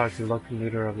Tyra and go talk to the local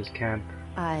leader of this camp.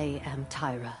 I am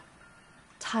Tyra.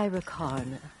 Tyra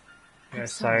Karn.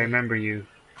 Yes, I remember you.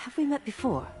 Have we met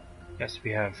before? Yes,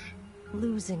 we have.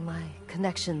 Losing my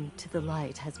connection to the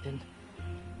light has been...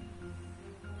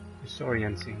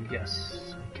 disorienting,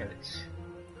 yes. I get it.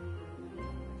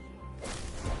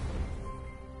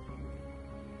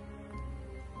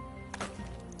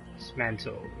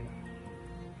 Dismantle.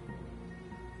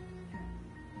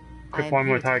 Quick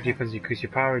formula with higher defense, increase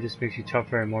your power, just makes you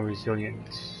tougher and more resilient.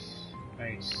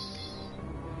 Nice.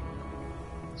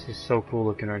 This is so cool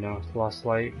looking right now. Lost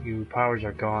light, your powers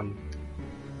are gone.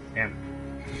 Damn.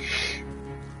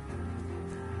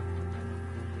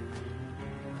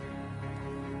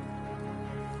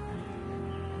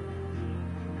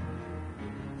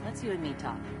 Let's you and me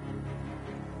talk.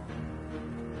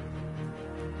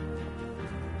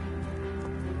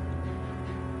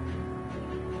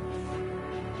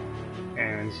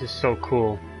 And this is so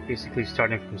cool. Basically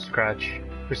starting from scratch.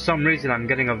 For some reason I'm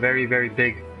getting a very, very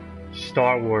big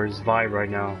Star Wars vibe right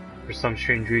now. For some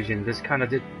strange reason. This kind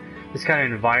of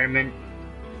environment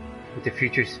with the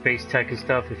future space tech and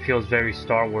stuff, it feels very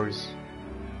Star Wars.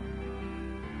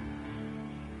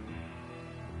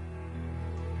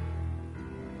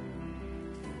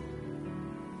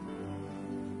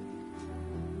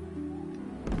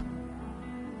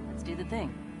 Let's do the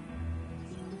thing.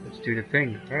 Let's do the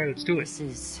thing. Alright, let's do it. This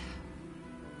is...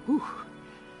 whew.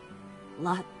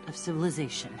 Lot of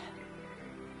civilization.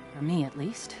 For me, at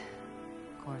least.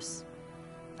 Of course,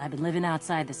 I've been living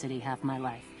outside the city half my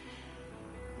life.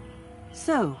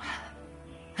 So...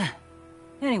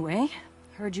 anyway,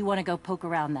 heard you want to go poke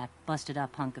around that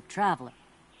busted-up hunk of Traveler.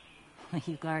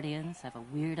 You Guardians have a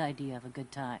weird idea of a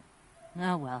good time.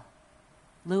 Oh well.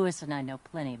 Lewis and I know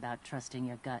plenty about trusting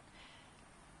your gut.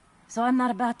 So I'm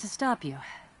not about to stop you.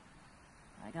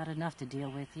 I got enough to deal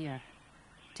with here.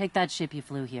 Take that ship you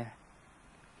flew here.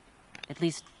 At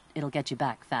least it'll get you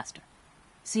back faster.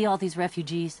 See all these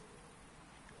refugees?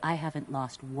 I haven't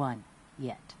lost one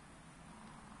yet.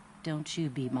 Don't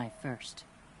you be my first.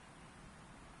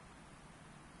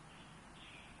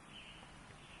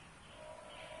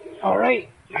 All right.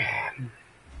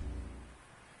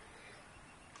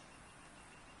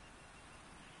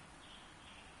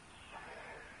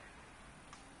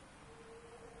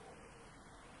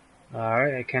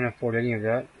 Alright, I can't afford any of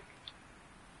that.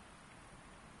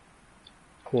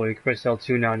 Cool, you can press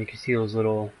L2 now and you can see those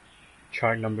little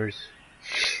chart numbers.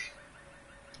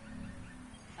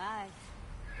 Bye.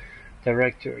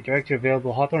 Director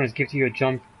available. Hawthorne has gifted you a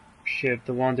jump ship,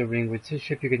 the Wandering. With this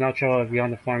ship, you can now travel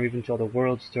beyond the farm, even to other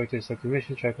worlds. Director has selected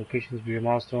missions, track locations, view your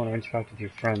milestone, or interact with your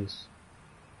friends.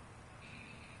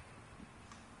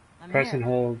 Press and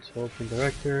hold to open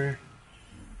Director.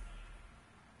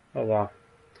 Oh wow.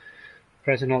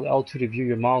 Press and hold L2 to view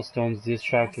your milestones. This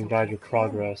track can guide your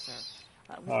progress.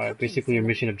 Alright, basically your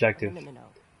mission objective.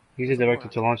 Use the Director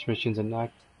to launch missions and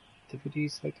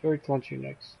activities. Select where to launch your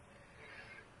next.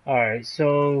 Alright,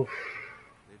 so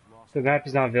the map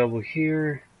is not available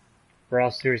here.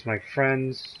 Browse is my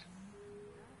friends.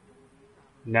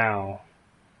 Now,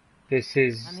 this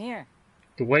is I'm here.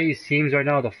 The way it seems right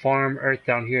now. The farm, Earth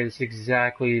down here, is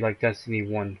exactly like Destiny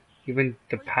 1. Even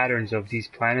the patterns of these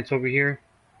planets over here,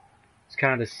 it's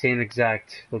kind of the same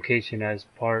exact location as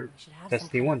part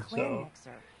Destiny 1. So,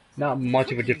 not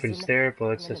much of a difference there. But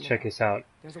let's just check this out.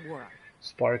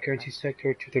 Spark Guarantee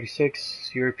Sector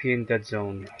 236, European Dead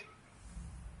Zone.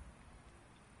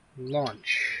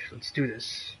 Launch. Let's do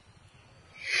this.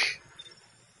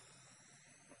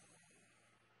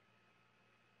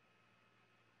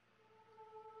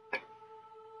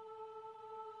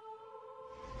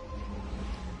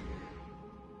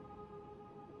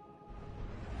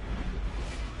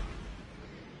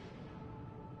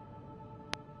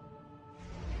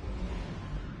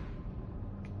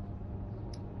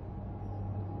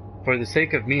 For the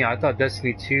sake of me, I thought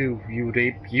Destiny 2, you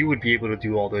would be able to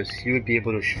do all this. You would be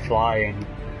able to fly and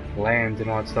land and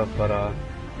all that stuff, but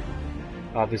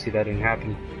obviously that didn't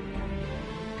happen.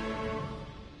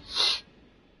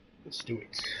 Let's do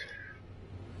it.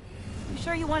 You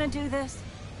sure you want to do this?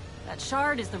 That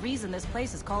shard is the reason this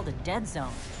place is called a dead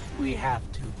zone. We have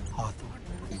to,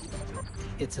 Hawthorne.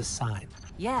 It's a sign.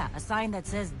 Yeah, a sign that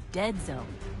says dead zone.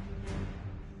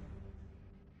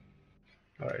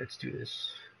 Alright, let's do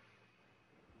this.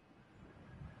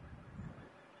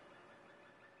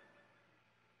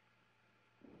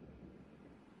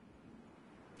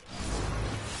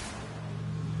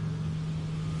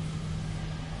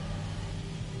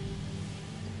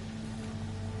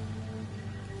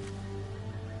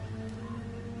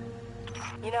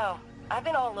 You know, I've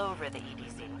been all over the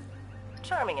EDZ.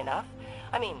 Charming enough.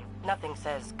 I mean, nothing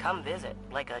says come visit,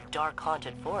 like a dark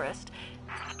haunted forest.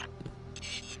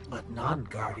 But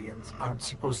non-Guardians aren't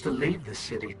supposed to leave the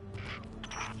city.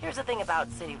 Here's the thing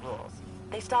about city rules.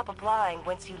 They stop applying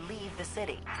once you leave the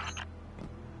city.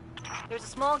 There's a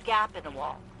small gap in the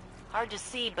wall. Hard to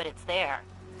see, but it's there.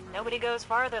 Nobody goes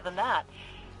farther than that.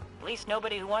 At least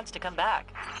nobody who wants to come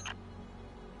back.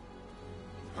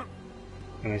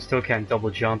 And I still can't double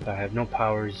jump. I have no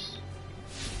powers.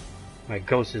 My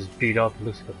ghost is beat up. It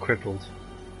looks like a crippled.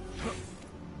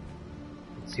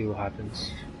 Let's see what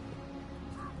happens.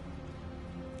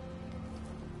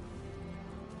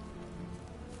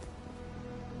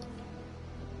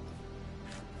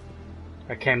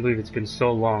 I can't believe it's been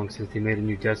so long since they made a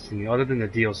new Destiny, other than the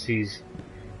DLCs.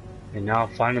 And now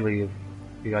finally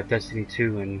we got Destiny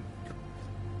 2 and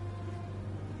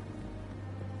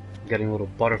getting little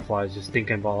butterflies just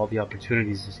thinking about all the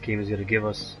opportunities this game is going to give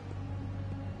us.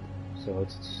 So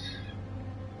it's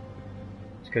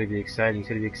going to be exciting. It's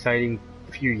going to be exciting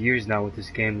few years now with this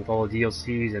game, with all the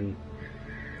DLCs and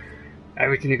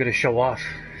everything they're going to show off.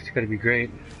 It's going to be great.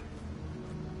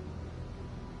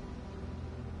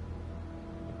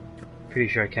 Pretty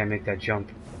sure I can't make that jump.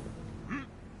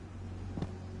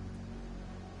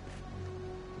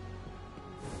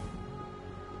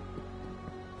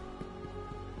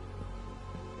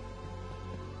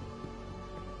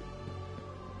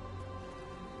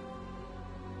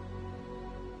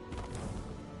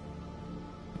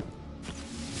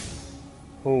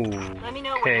 Let me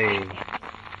know when you're ready.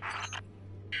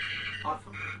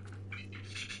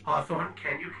 Hawthorne,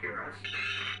 can you hear us?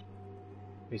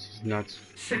 This is nuts.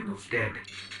 Signal's dead.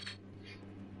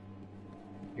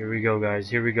 Here we go, guys.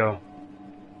 Here we go.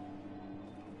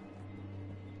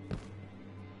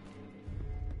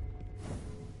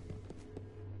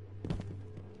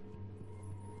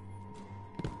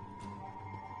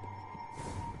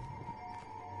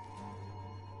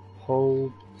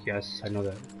 Cold. Yes, I know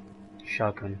that.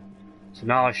 Shotgun. So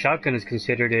now a shotgun is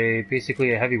considered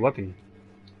basically a heavy weapon.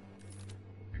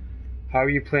 How are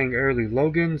you playing early?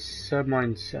 Logan,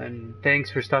 Submines, and thanks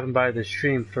for stopping by the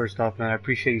stream first off, man. I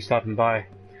appreciate you stopping by.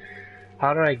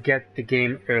 How did I get the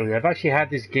game early? I've actually had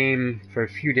this game for a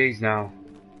few days now.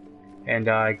 And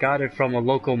I got it from a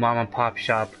local mom and pop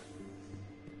shop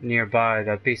nearby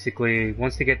that basically,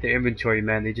 once they get the inventory,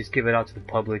 man, they just give it out to the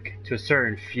public, to a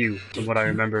certain few, from what I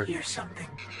remember. Hear something?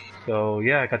 So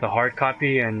yeah, I got the hard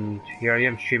copy and here I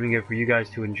am streaming it for you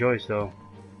guys to enjoy, so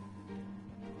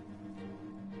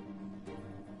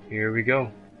here we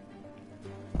go.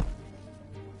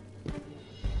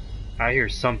 I hear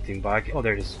something, but oh,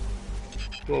 there it is.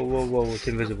 Whoa, whoa, whoa, it's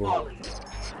invisible.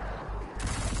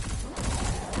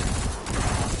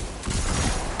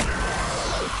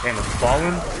 Damn, it's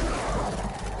falling.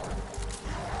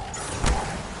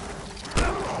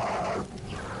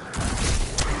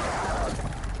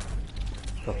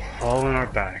 The fallen are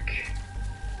back.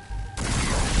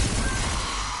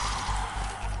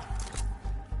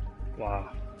 Wow.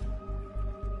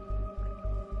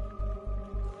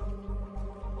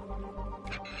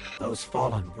 Those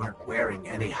fallen weren't wearing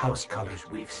any house colors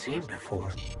we've seen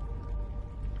before.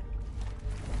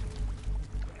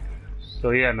 So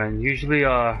yeah, man, usually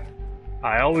I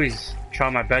always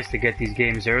try my best to get these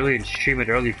games early and stream it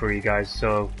early for you guys,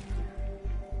 so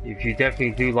if you definitely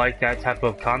do like that type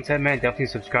of content, man, definitely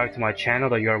subscribe to my channel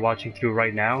that you are watching through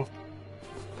right now.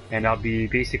 And I'll be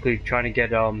basically trying to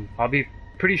get, I'll be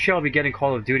pretty sure I'll be getting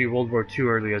Call of Duty World War II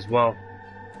early as well.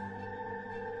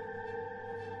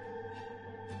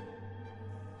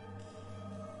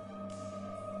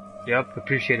 Yep,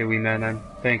 appreciate it, wee man.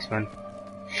 Thanks, man.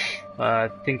 I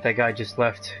think that guy just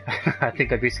left. I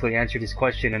think I basically answered his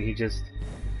question and he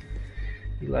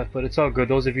left, but it's all good.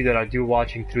 Those of you that are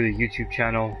watching through the YouTube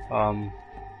channel,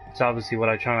 it's obviously what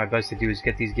I try my best to do is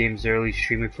get these games early,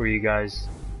 stream it for you guys.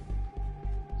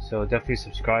 So definitely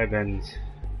subscribe and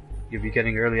you'll be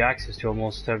getting early access to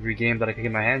almost every game that I can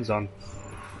get my hands on.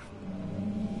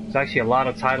 There's actually a lot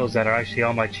of titles that are actually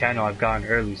on my channel I've gotten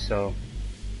early, so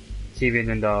it's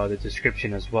even in the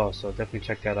description as well, so definitely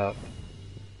check that out.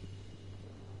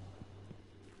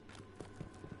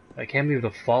 I can't believe the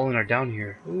Fallen are down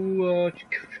here. Ooh,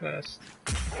 fast.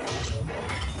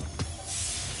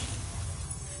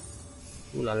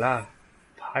 Ooh la la.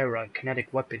 Pyra, kinetic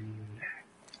weapon.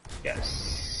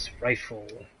 Yes, rifle.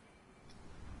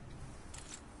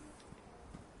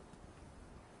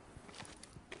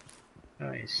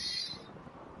 Nice.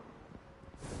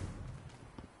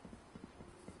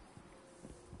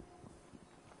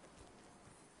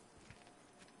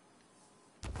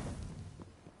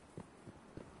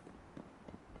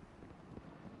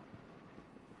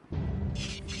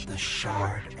 The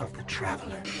Shard of the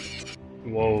Traveler.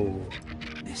 Whoa.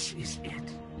 This is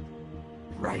it.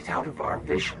 Right out of our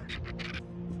vision.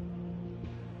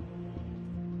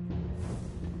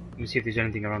 Let me see if there's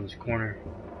anything around this corner.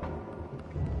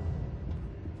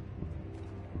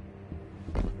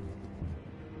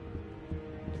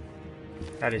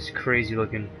 That is crazy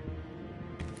looking.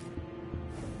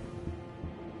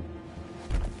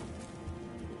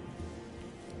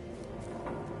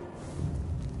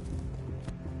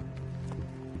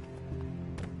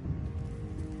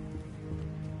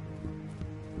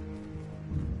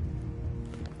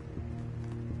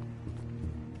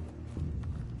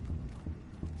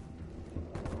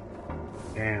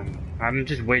 Damn, I'm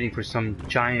just waiting for some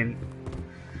giant...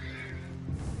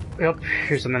 Yep,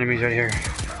 here's some enemies right here.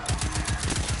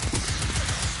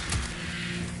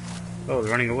 Oh,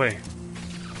 they're running away.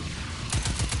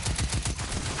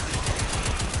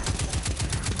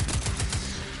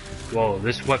 Whoa,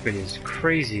 this weapon is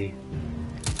crazy.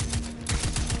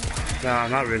 No,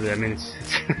 not really. I mean,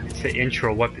 it's an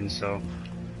intro weapon, so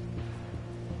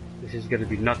this is gonna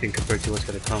be nothing compared to what's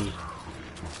gonna come.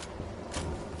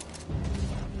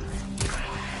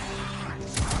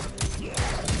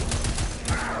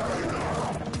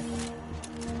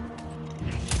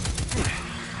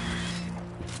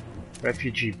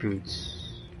 Refugee boots.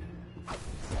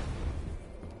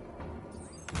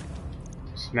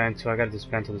 Dismantle. I gotta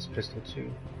dismantle this pistol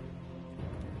too.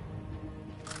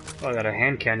 Oh, I got a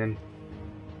hand cannon.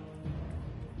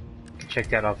 Check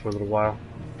that out for a little while.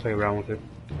 Play around with it.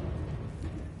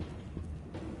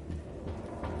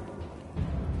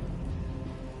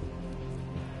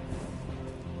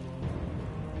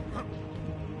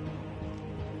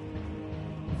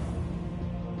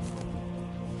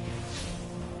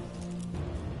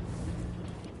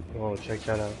 Oh, check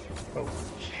that out. Oh.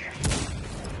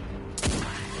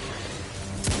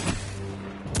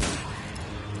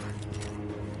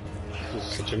 This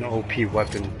is such such an OP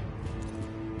weapon.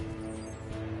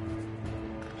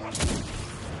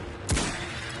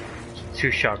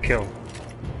 Two-shot kill.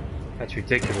 That's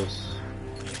ridiculous.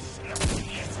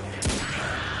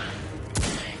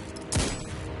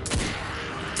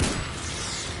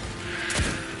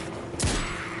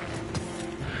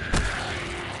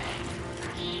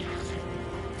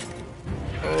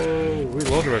 Oh,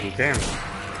 reload already, damn.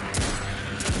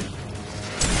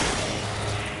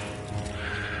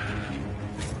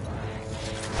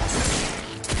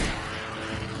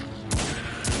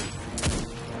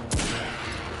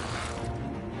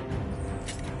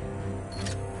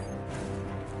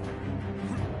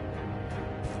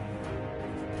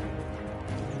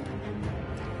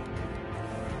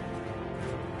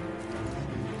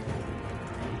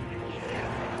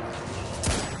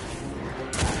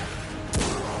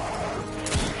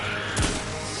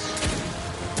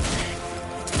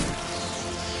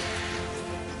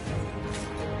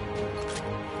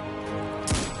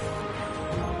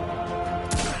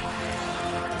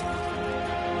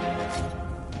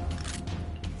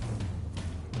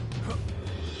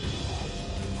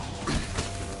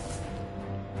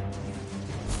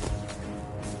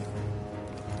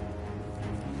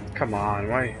 Come on,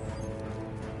 why?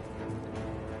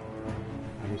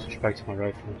 I need to switch back to my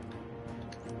rifle.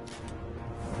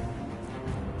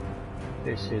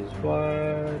 This is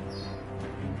what?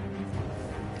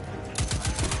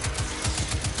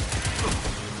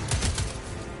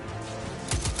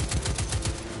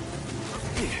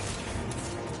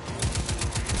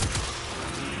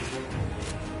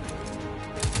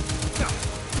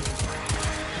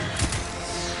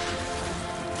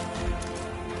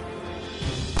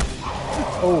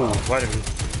 Oh, what is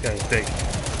this guy's big?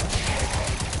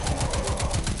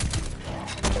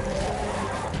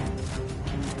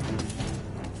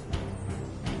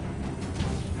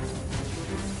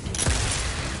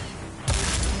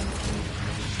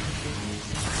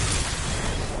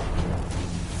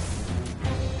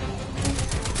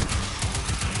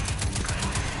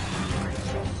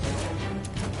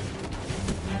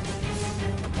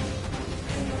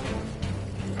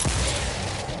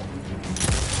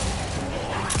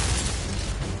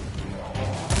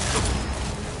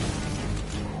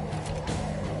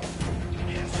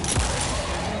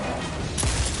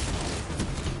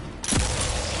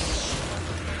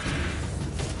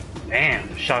 Damn,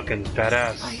 the shotgun's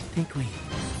badass. I think we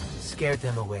scared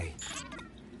them away.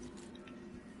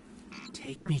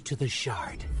 Take me to the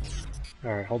shard.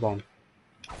 Alright, hold on.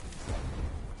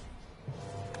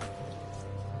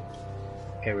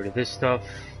 Get rid of this stuff.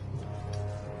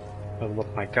 Level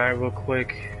up my guy real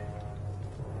quick.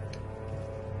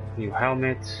 New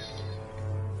helmet.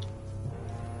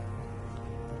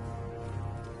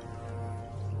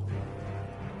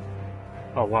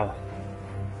 Oh wow.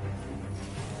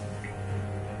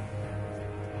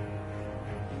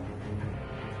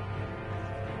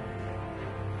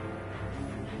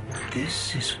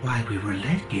 This is why we were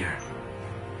led here.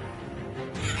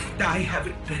 I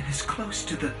haven't been as close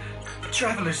to the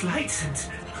Traveler's Light since...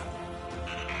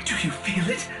 Do you feel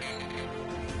it?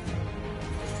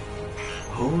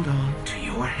 Hold on to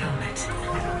your helmet.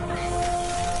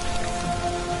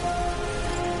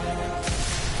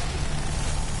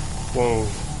 Whoa.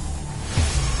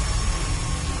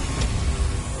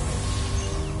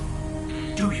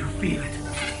 Do you feel it?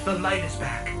 The light is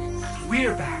back.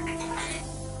 We're back.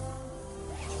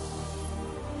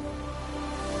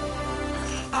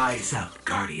 Eyes up,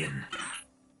 Guardian.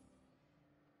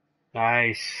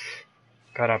 Nice.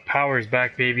 Got our powers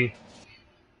back, baby.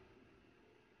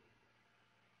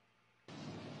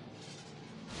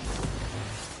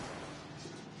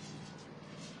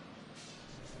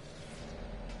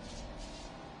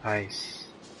 Nice.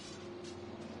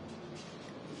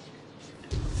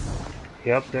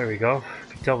 Yep, there we go.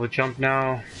 Can double jump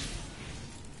now.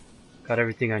 Got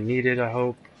everything I needed, I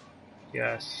hope.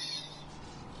 Yes.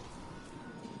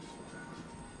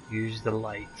 Use the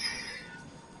light.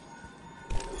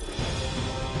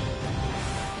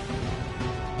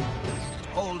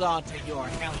 Hold on to your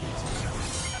helmet.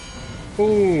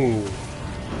 Ooh.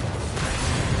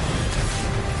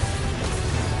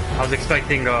 I was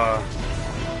expecting that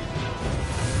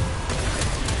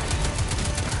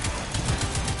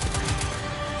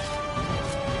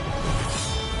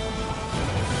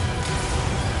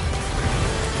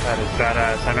is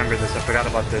badass. I remember this. I forgot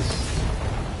about this.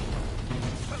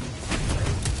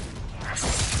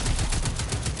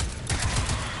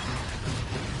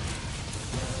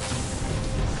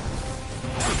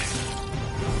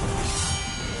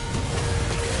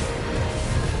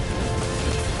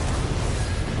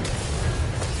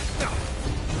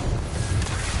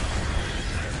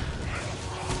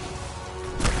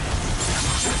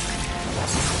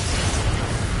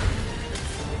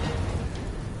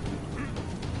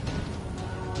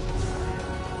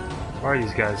 Where are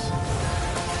these guys?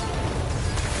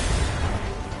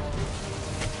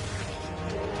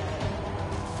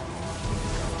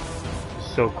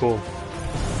 So cool.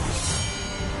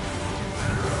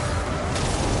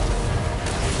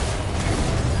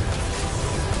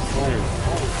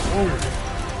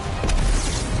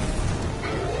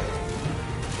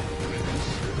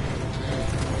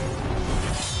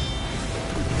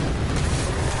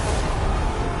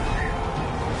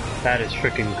 That is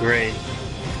freaking great.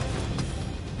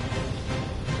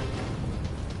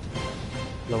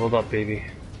 Leveled up, baby.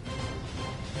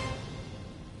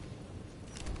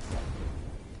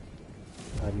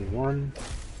 I need one.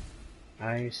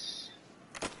 Nice.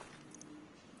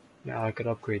 Now I could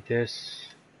upgrade this.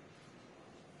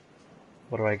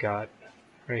 What do I got?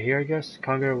 Right here, I guess?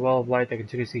 Conquer a well of light that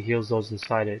continuously heals those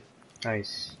inside it.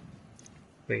 Nice.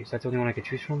 Wait, is that the only one I could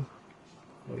choose from?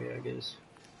 Oh yeah, it is.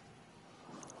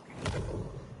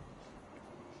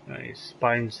 Nice.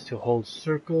 Binds to hold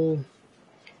circle.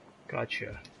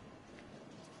 Gotcha.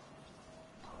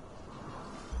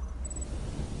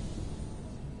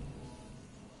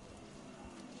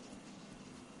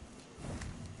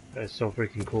 That's so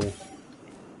freaking cool.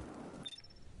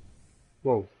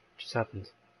 Whoa, just happened.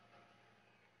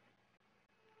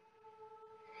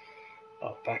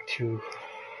 Oh, back to...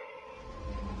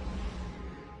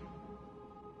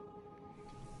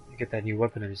 Get that new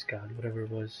weapon I just got, whatever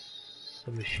it was.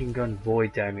 Some machine gun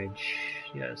void damage.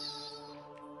 Yes.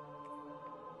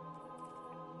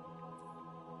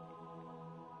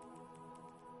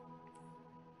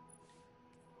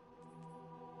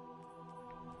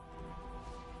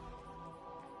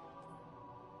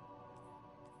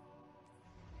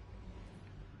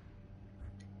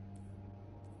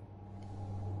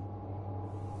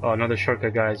 Oh, another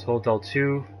shortcut, guys. Hold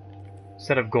L2.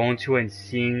 Instead of going to it and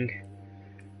seeing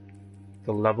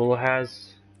the level it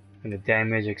has and the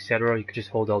damage, etc., you could just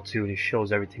hold L2 and it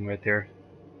shows everything right there.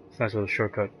 It's a nice little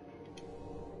shortcut.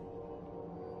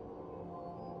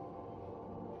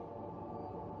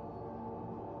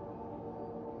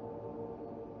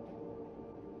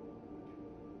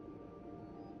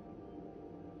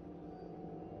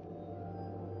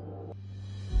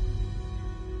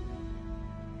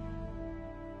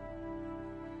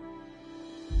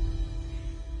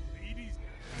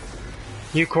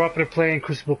 New cooperative play and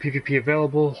Crucible PvP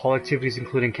available. All activities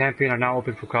including campaign are now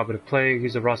open for cooperative play.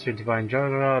 Use the roster divine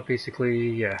genre.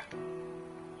 Basically, yeah.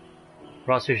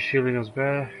 Roster shielding is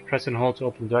better. Press and hold to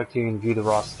open directory and view the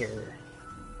roster.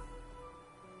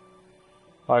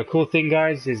 Alright, cool thing,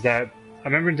 guys, is that I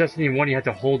remember in Destiny 1 you had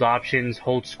to hold options,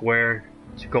 hold square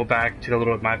to go back to the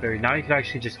little map area. Now you can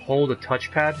actually just hold a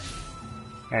touchpad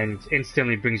and it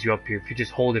instantly brings you up here if you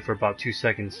just hold it for about 2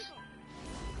 seconds.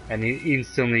 And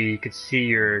instantly you could see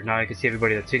your, now you can see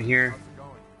everybody that's in here.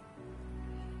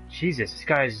 Jesus, this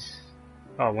guy's,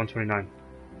 oh, 129.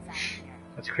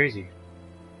 That's crazy.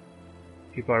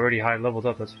 People are already high leveled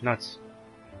up, that's nuts.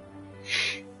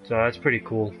 So that's pretty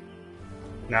cool.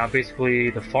 Now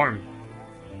basically the farm.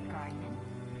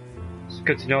 It's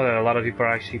good to know that a lot of people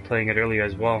are actually playing it early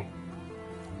as well.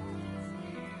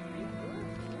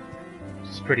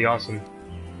 It's pretty awesome.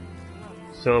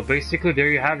 So basically there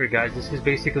you have it, guys. This is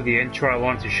basically the intro I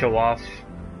wanted to show off.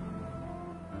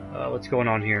 What's going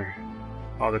on here?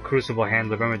 Oh, the Crucible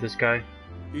Handler. Remember this guy?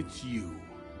 It's you.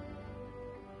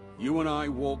 You and I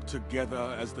walked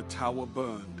together as the tower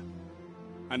burned.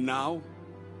 And now,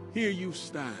 here you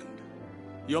stand.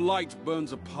 Your light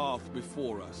burns a path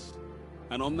before us.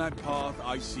 And on that path,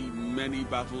 I see many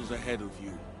battles ahead of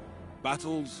you.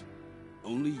 Battles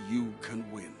only you can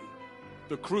win.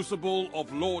 The Crucible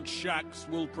of Lord Shaxx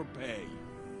will prepare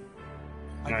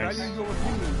you. Nice. I value your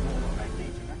opinion, Warlock.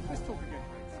 Let's talk again.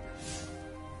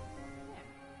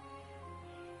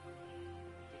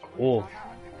 Cool.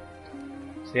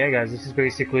 So yeah, guys, this is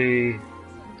basically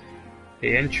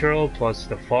the intro plus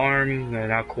the farm and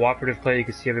now cooperative play. You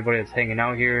can see everybody that's hanging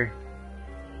out here.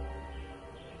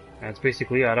 And that's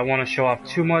basically it. I don't want to show off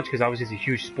too much because obviously it's a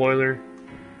huge spoiler.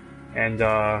 And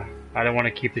I don't want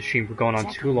to keep the stream going on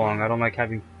too long. I don't like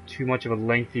having too much of a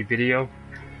lengthy video.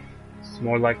 It's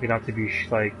more likely not to be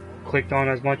like clicked on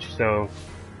as much. So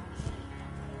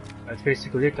that's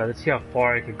basically it, guys. Let's see how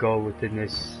far I could go within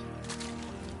this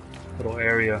little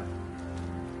area.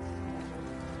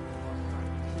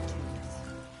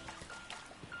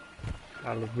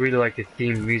 I really like the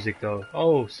theme music though.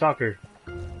 Oh, soccer.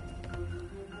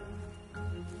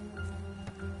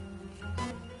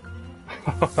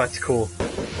 That's cool.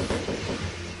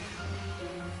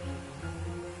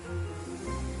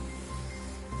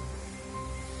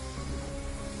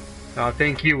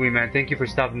 Thank you, man. Thank you for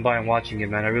stopping by and watching it,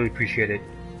 man. I really appreciate it.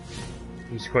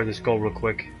 Let me score this goal real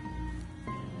quick.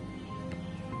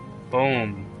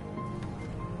 Boom.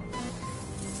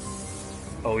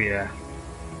 Oh yeah.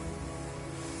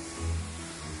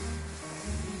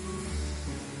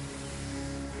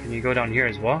 Can you go down here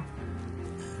as well?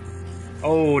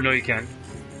 Oh, no you can't.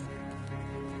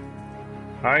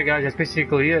 Alright guys, that's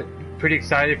basically it. Pretty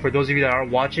excited. For those of you that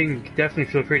aren't watching, definitely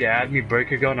feel free to add me,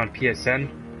 Breaker Gun, on PSN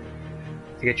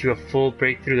to get you a full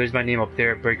breakthrough. There's my name up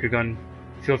there, Breaker Gun.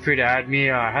 Feel free to add me.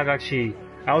 I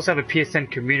also have a PSN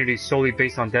community solely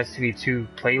based on Destiny 2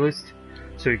 playlist,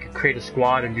 so you can create a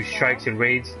squad and do strikes and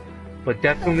raids. But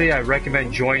definitely I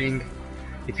recommend joining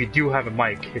if you do have a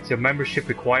mic. It's a membership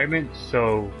requirement,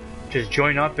 so just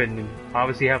join up and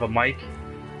obviously have a mic,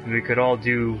 and we could all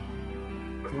do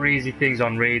crazy things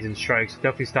on raids and strikes.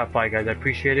 Definitely stop by guys, I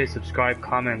appreciate it. Subscribe,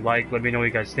 comment, like, let me know what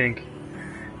you guys think.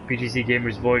 BGz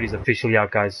GamersVoid is officially out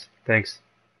guys. Thanks.